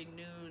between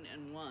noon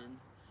and 1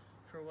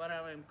 for what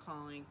I am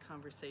calling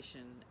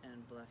Conversation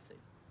and Blessing.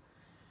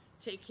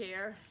 Take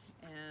care,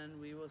 and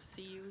we will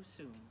see you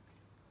soon.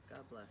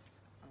 God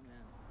bless.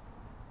 Amen.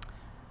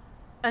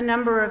 A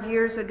number of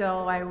years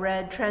ago, I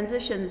read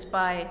Transitions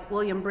by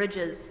William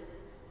Bridges.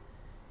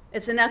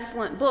 It's an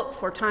excellent book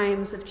for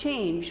times of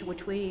change,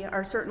 which we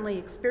are certainly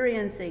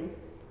experiencing.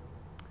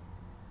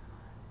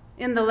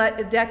 In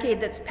the decade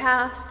that's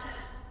passed,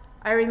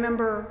 I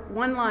remember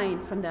one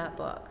line from that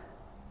book,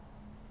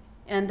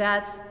 and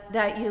that's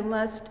that you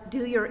must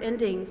do your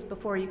endings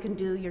before you can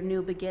do your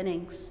new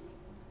beginnings.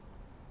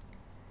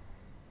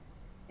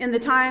 In the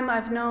time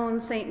I've known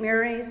St.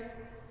 Mary's,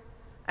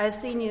 I've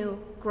seen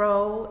you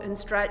grow and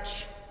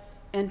stretch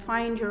and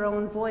find your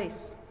own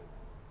voice.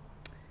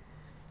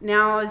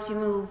 Now, as you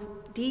move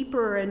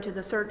deeper into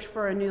the search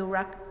for a new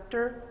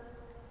rector,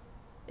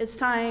 it's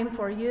time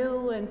for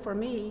you and for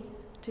me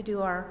to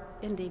do our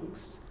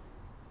endings.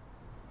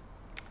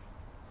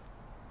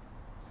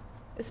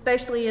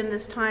 Especially in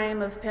this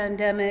time of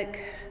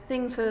pandemic,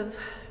 things have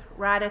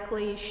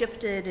radically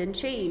shifted and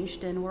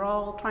changed, and we're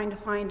all trying to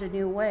find a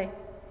new way.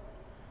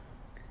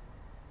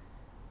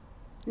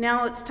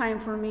 Now it's time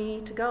for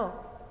me to go.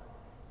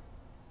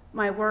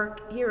 My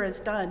work here is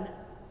done.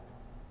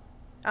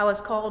 I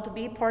was called to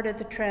be part of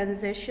the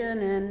transition,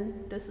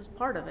 and this is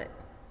part of it.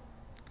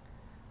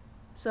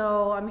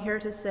 So I'm here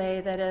to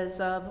say that as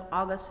of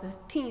August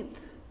 15th,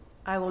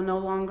 I will no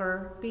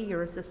longer be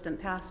your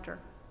assistant pastor.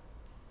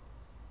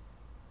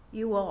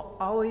 You will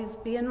always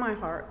be in my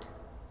heart.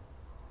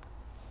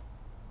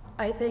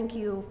 I thank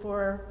you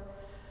for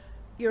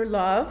your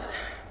love,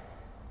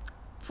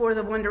 for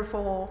the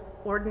wonderful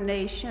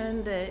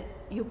ordination that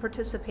you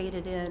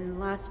participated in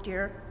last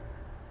year,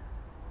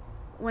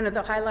 one of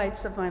the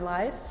highlights of my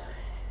life,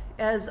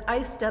 as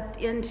I stepped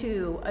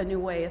into a new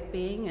way of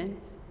being, and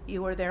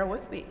you were there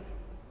with me.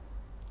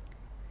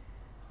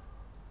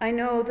 I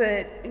know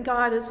that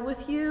God is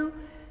with you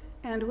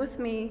and with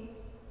me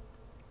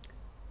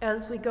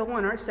as we go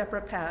on our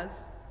separate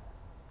paths.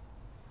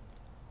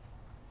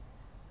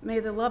 May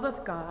the love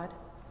of God,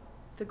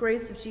 the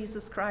grace of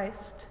Jesus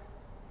Christ,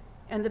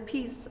 and the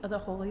peace of the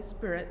Holy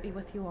Spirit be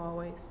with you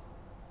always.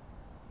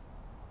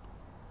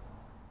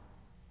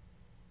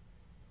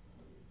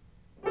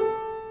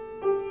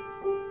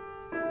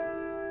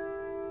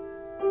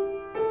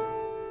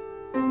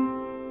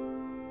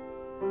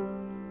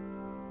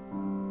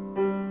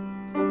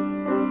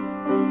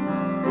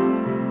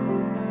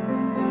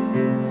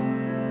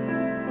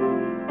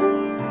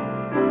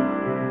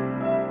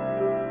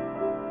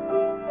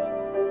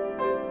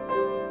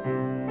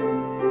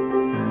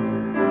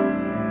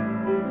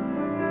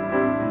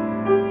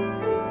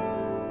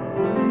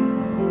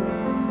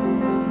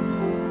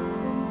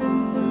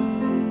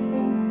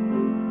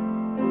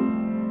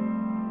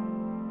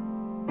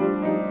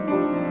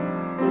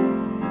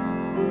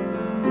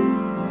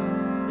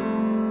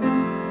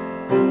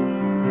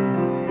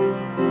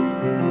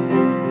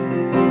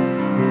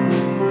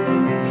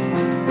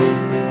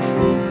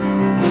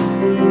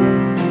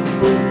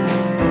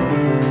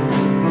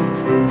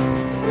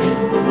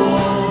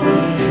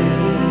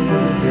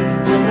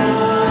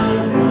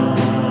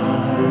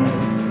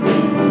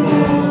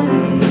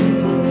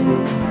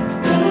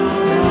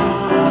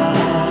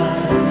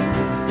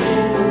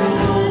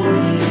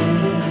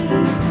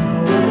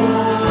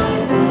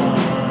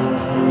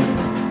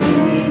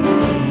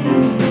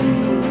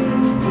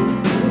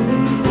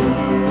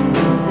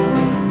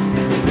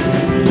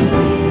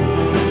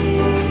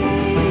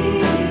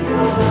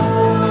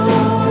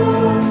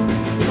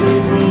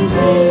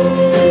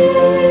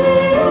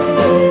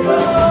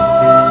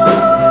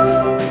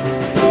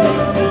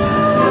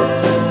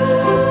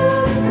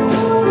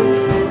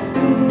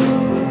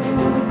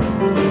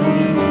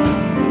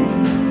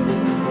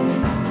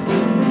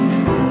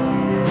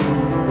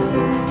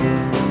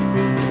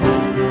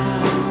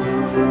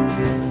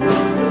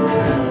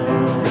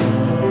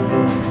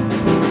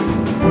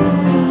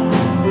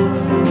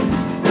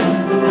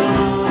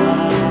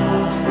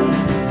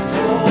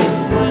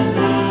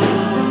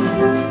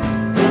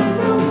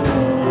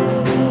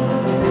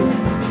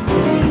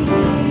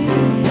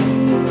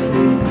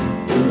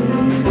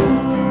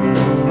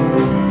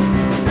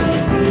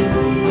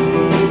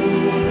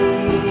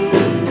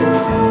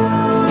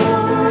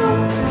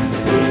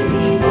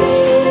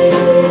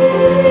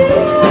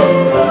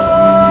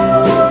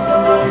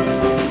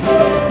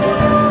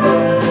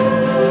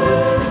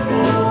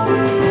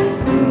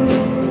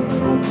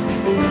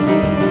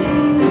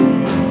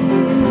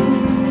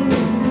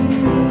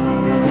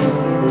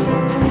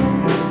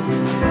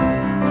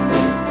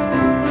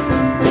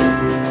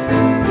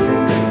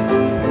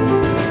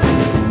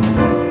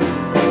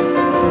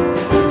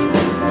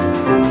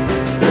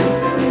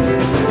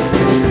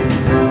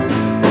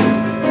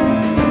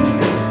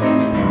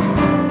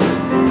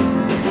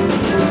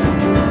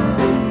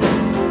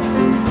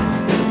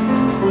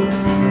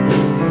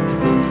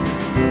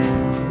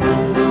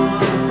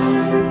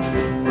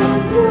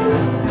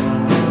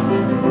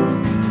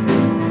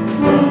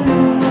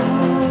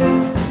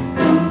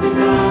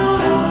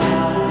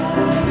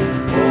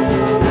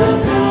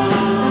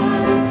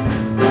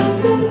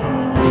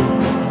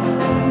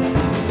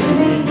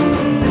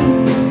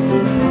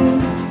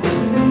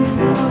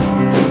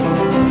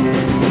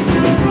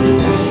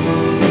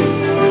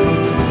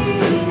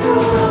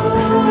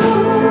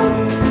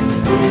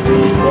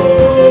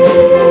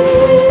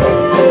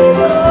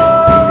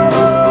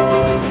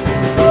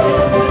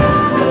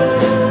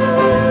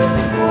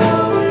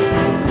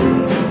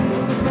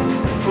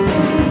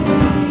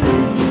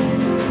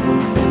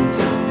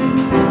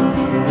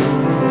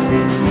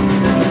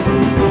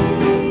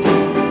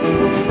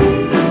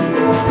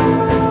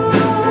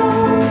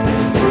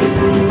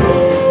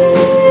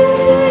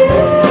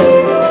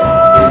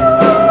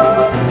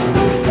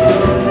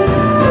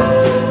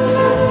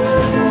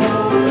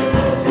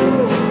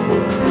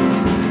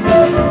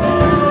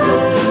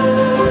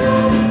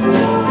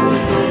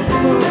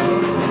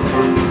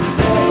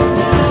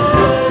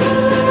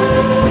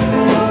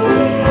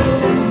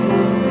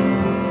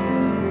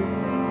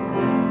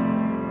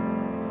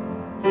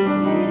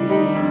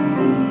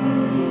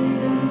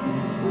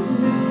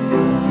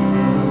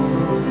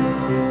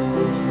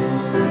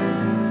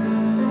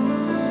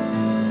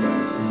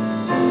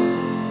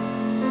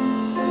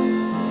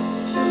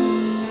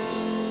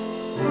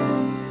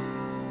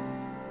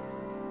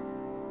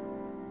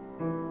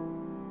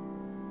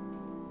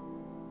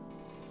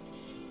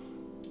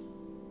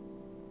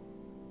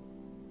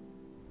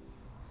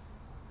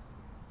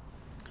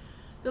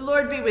 The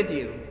Lord be with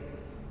you.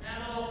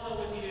 And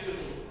also with you.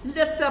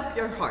 Lift up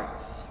your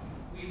hearts.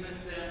 We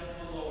lift them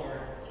to the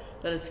Lord.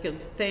 Let us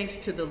give thanks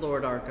to the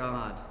Lord our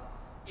God.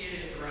 It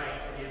is right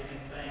to give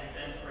him thanks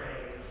and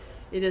praise.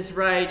 It is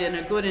right and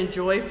a good and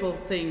joyful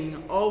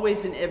thing,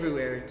 always and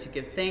everywhere, to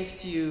give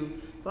thanks to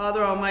you,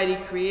 Father Almighty,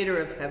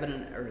 creator of heaven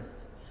and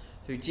earth.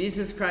 Through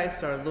Jesus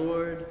Christ our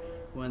Lord,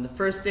 who on the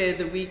first day of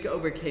the week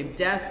overcame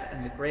death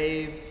and the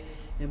grave,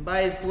 and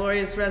by his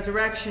glorious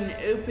resurrection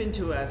opened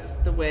to us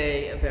the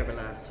way of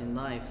everlasting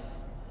life.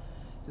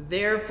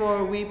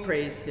 Therefore we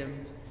praise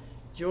him,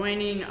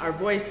 joining our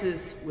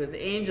voices with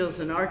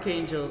angels and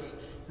archangels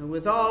and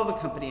with all the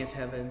company of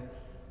heaven,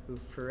 who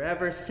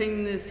forever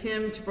sing this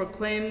hymn to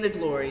proclaim the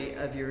glory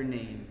of your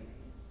name.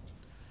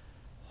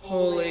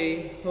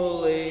 Holy,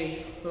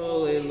 holy,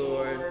 holy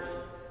Lord,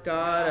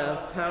 God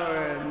of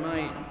power and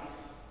might,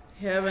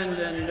 heaven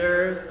and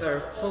earth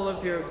are full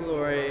of your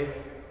glory.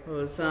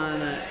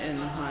 Hosanna in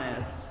the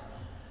highest.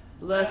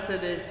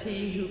 Blessed is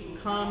he who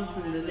comes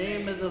in the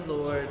name of the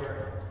Lord.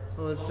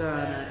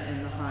 Hosanna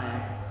in the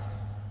highest.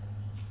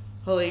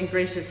 Holy and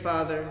gracious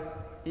Father,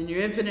 in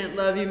your infinite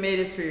love you made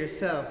us for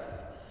yourself.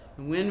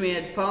 And when we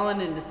had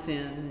fallen into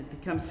sin and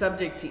become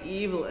subject to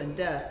evil and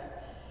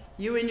death,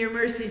 you in your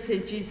mercy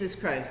sent Jesus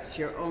Christ,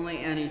 your only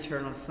and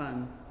eternal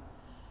Son,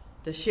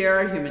 to share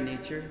our human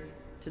nature,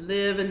 to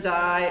live and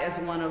die as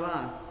one of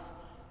us,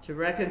 to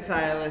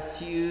reconcile us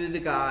to you, the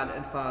God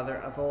and Father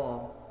of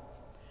all.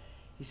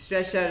 He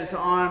stretched out his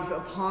arms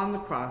upon the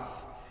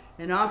cross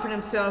and offered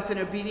himself in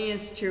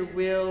obedience to your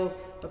will,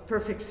 a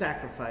perfect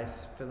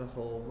sacrifice for the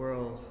whole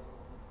world.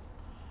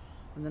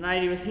 On the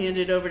night he was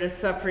handed over to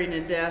suffering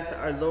and death,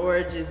 our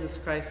Lord Jesus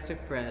Christ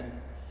took bread.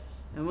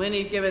 And when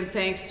he'd given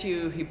thanks to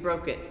you, he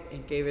broke it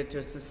and gave it to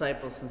his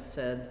disciples and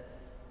said,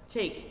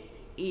 "Take,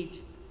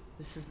 eat.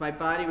 This is my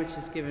body which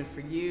is given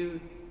for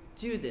you.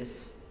 Do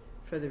this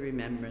for the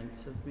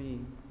remembrance of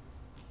me."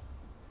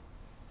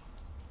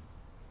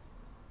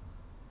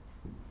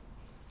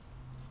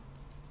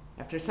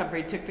 After supper,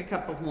 he took the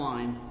cup of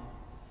wine.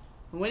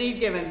 And when he'd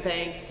given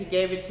thanks, he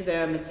gave it to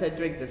them and said,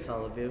 "Drink this,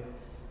 all of you.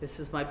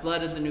 This is my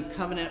blood of the new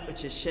covenant,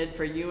 which is shed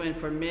for you and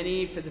for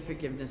many for the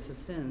forgiveness of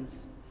sins.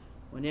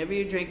 Whenever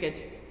you drink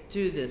it,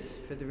 do this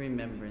for the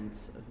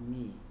remembrance of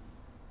me."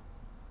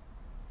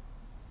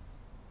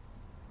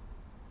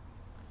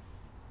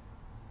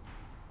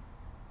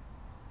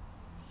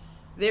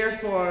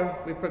 Therefore,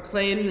 we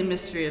proclaim the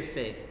mystery of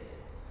faith.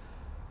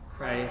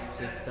 Christ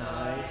has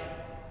died.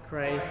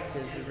 Christ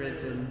is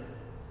risen.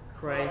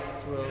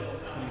 Christ will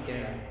come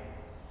again.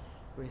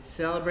 We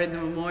celebrate the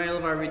memorial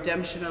of our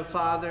redemption, O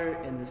Father,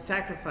 in the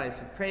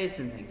sacrifice of praise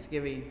and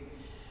thanksgiving.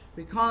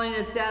 Recalling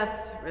his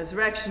death,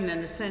 resurrection,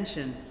 and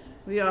ascension,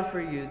 we offer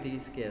you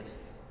these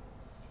gifts.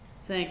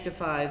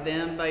 Sanctify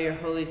them by your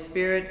Holy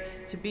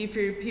Spirit to be for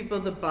your people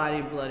the body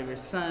and blood of your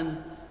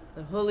Son,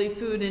 the holy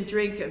food and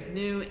drink of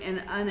new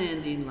and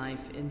unending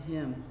life in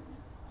him.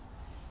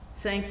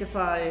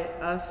 Sanctify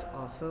us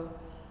also,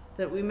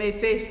 that we may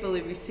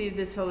faithfully receive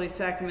this holy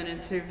sacrament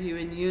and serve you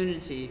in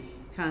unity,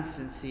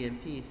 constancy,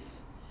 and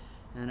peace.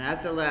 And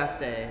at the last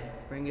day,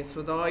 bring us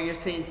with all your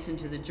saints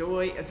into the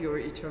joy of your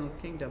eternal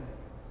kingdom.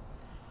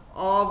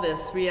 All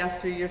this we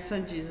ask through your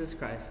Son, Jesus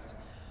Christ.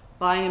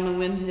 By him and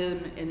with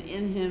him and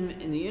in him,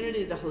 in the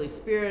unity of the Holy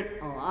Spirit,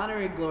 all honor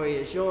and glory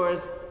is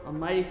yours,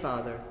 Almighty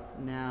Father,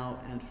 now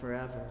and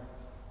forever.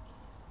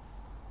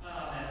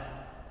 Amen.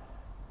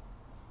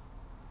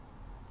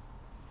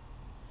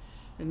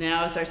 And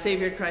now, as our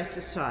Savior Christ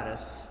has taught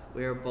us,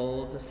 we are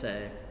bold to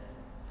say,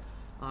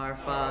 Our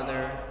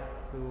Father,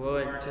 who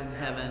art in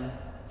heaven,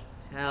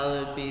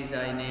 hallowed be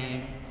thy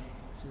name.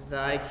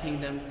 Thy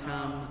kingdom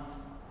come,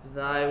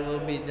 thy will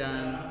be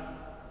done,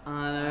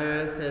 on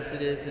earth as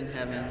it is in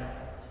heaven.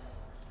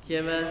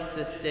 Give us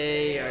this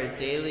day our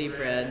daily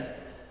bread,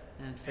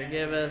 and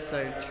forgive us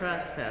our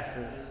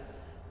trespasses,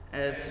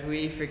 as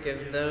we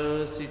forgive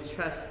those who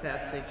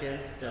trespass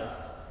against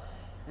us.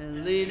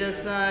 And lead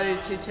us not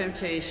into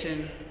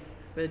temptation,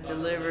 but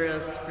deliver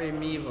us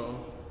from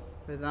evil.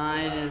 For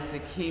thine is the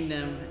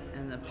kingdom,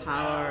 and the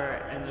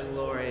power, and the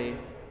glory,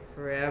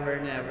 forever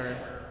and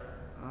ever.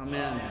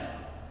 Amen.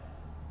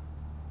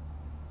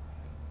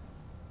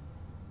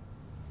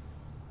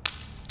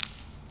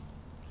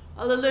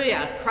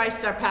 Alleluia!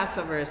 Christ our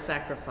Passover is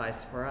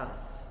sacrificed for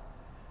us.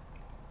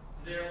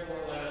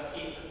 Therefore let us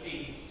keep the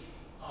feast.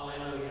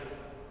 Alleluia.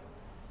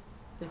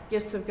 The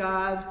gifts of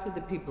God for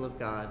the people of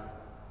God.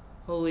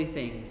 Holy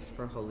things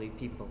for holy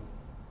people.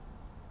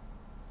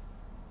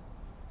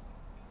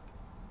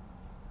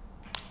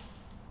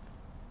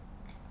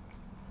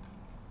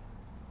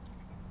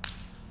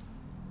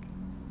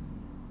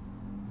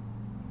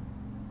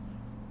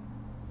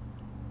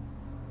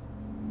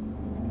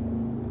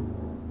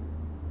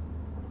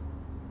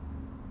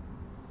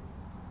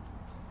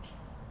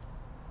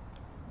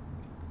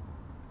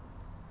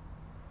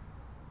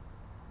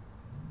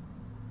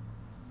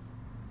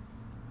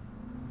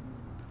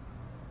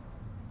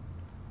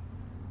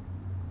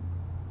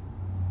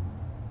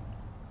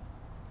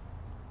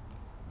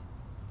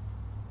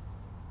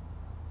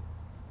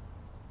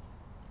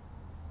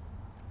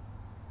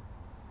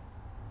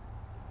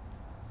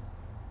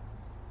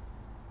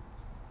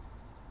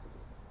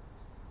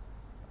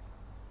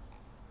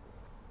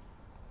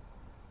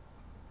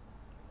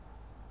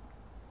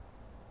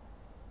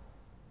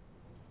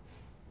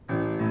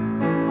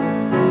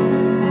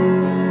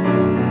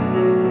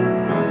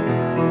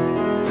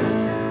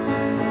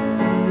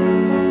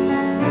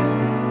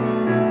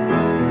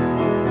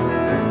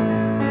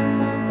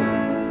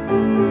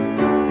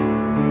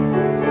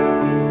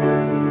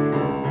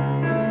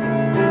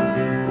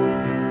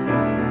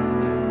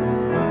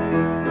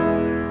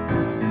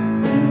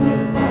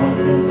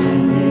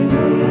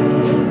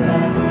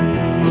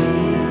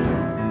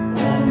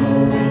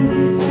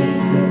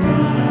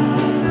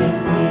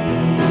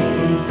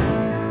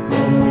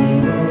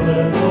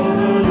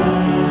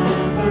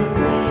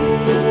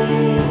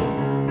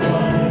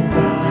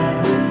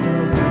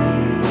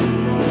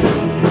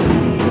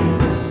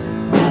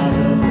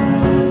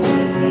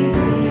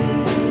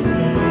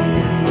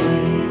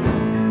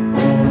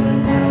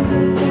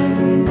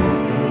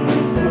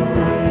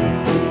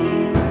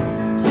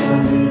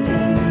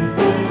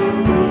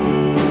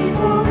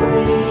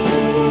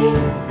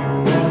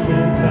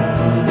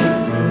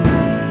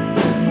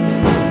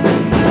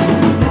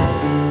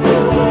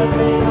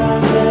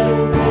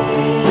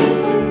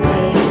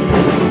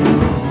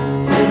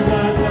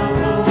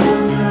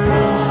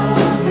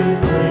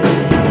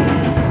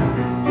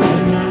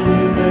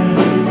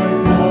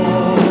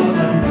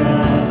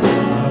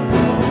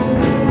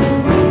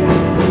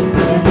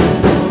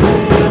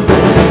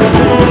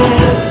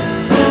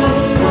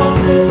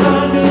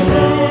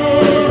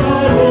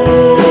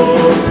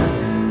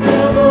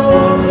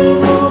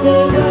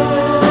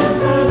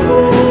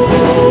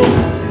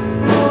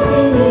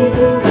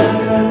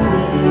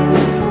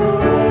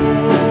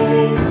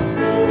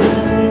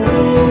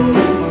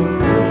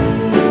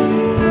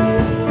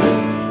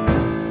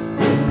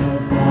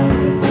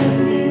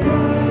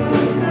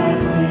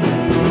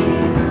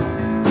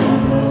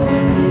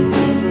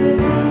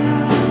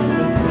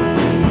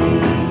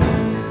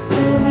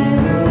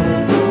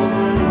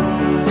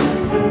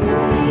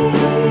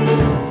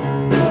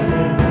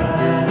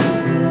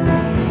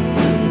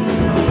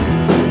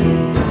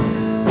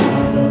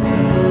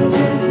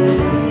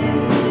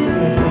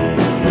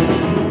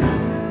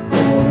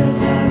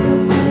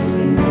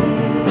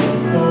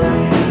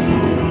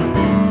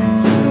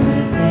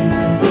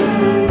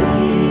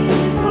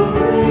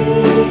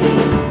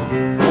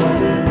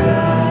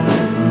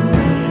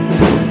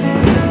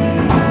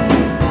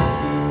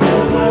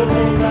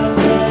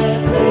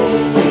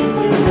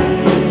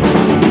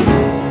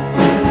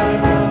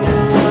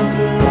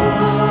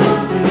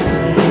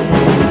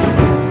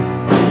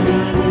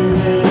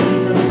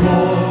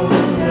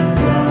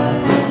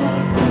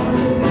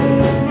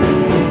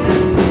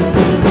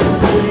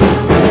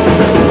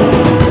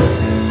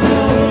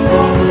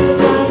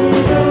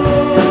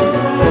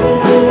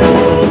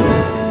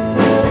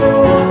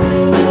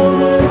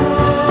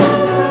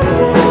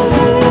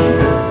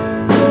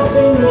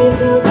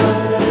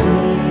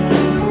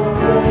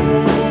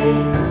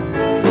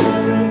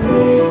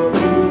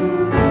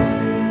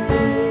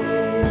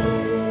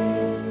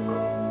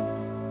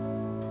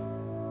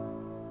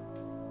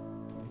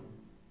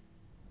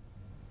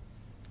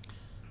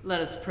 Let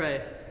us pray.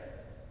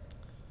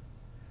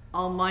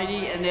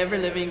 Almighty and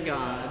ever-living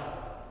God,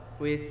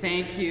 we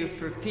thank you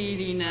for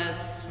feeding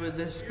us with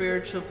the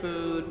spiritual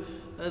food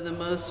of the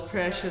most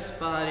precious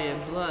body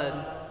and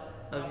blood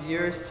of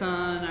your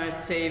Son, our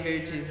Savior,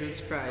 Jesus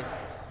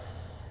Christ,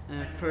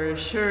 and for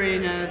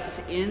assuring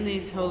us in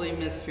these holy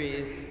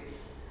mysteries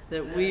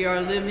that we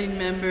are living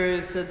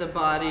members of the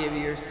body of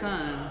your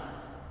Son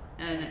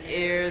and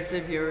heirs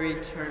of your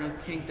eternal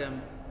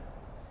kingdom.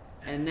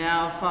 And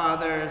now,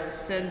 Father,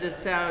 send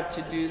us out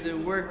to do the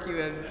work you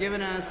have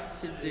given us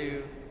to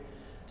do,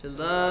 to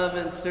love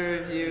and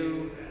serve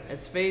you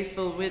as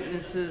faithful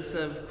witnesses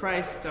of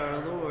Christ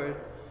our Lord.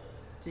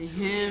 To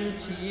him,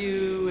 to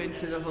you, and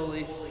to the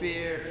Holy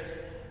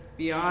Spirit,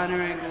 be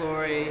honor and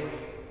glory,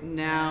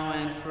 now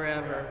and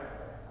forever.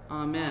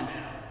 Amen.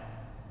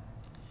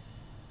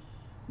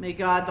 May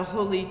God, the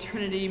Holy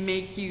Trinity,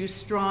 make you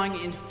strong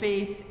in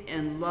faith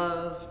and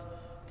love,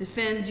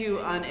 defend you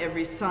on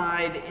every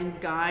side, and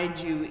guide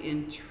you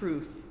in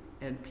truth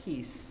and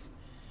peace.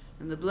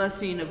 And the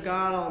blessing of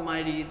God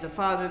Almighty, the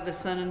Father, the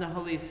Son, and the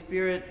Holy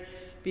Spirit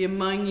be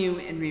among you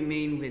and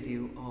remain with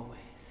you always.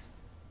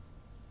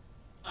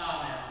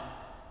 Amen.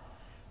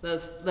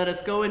 Let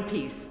us go in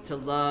peace to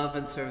love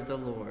and serve the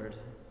Lord.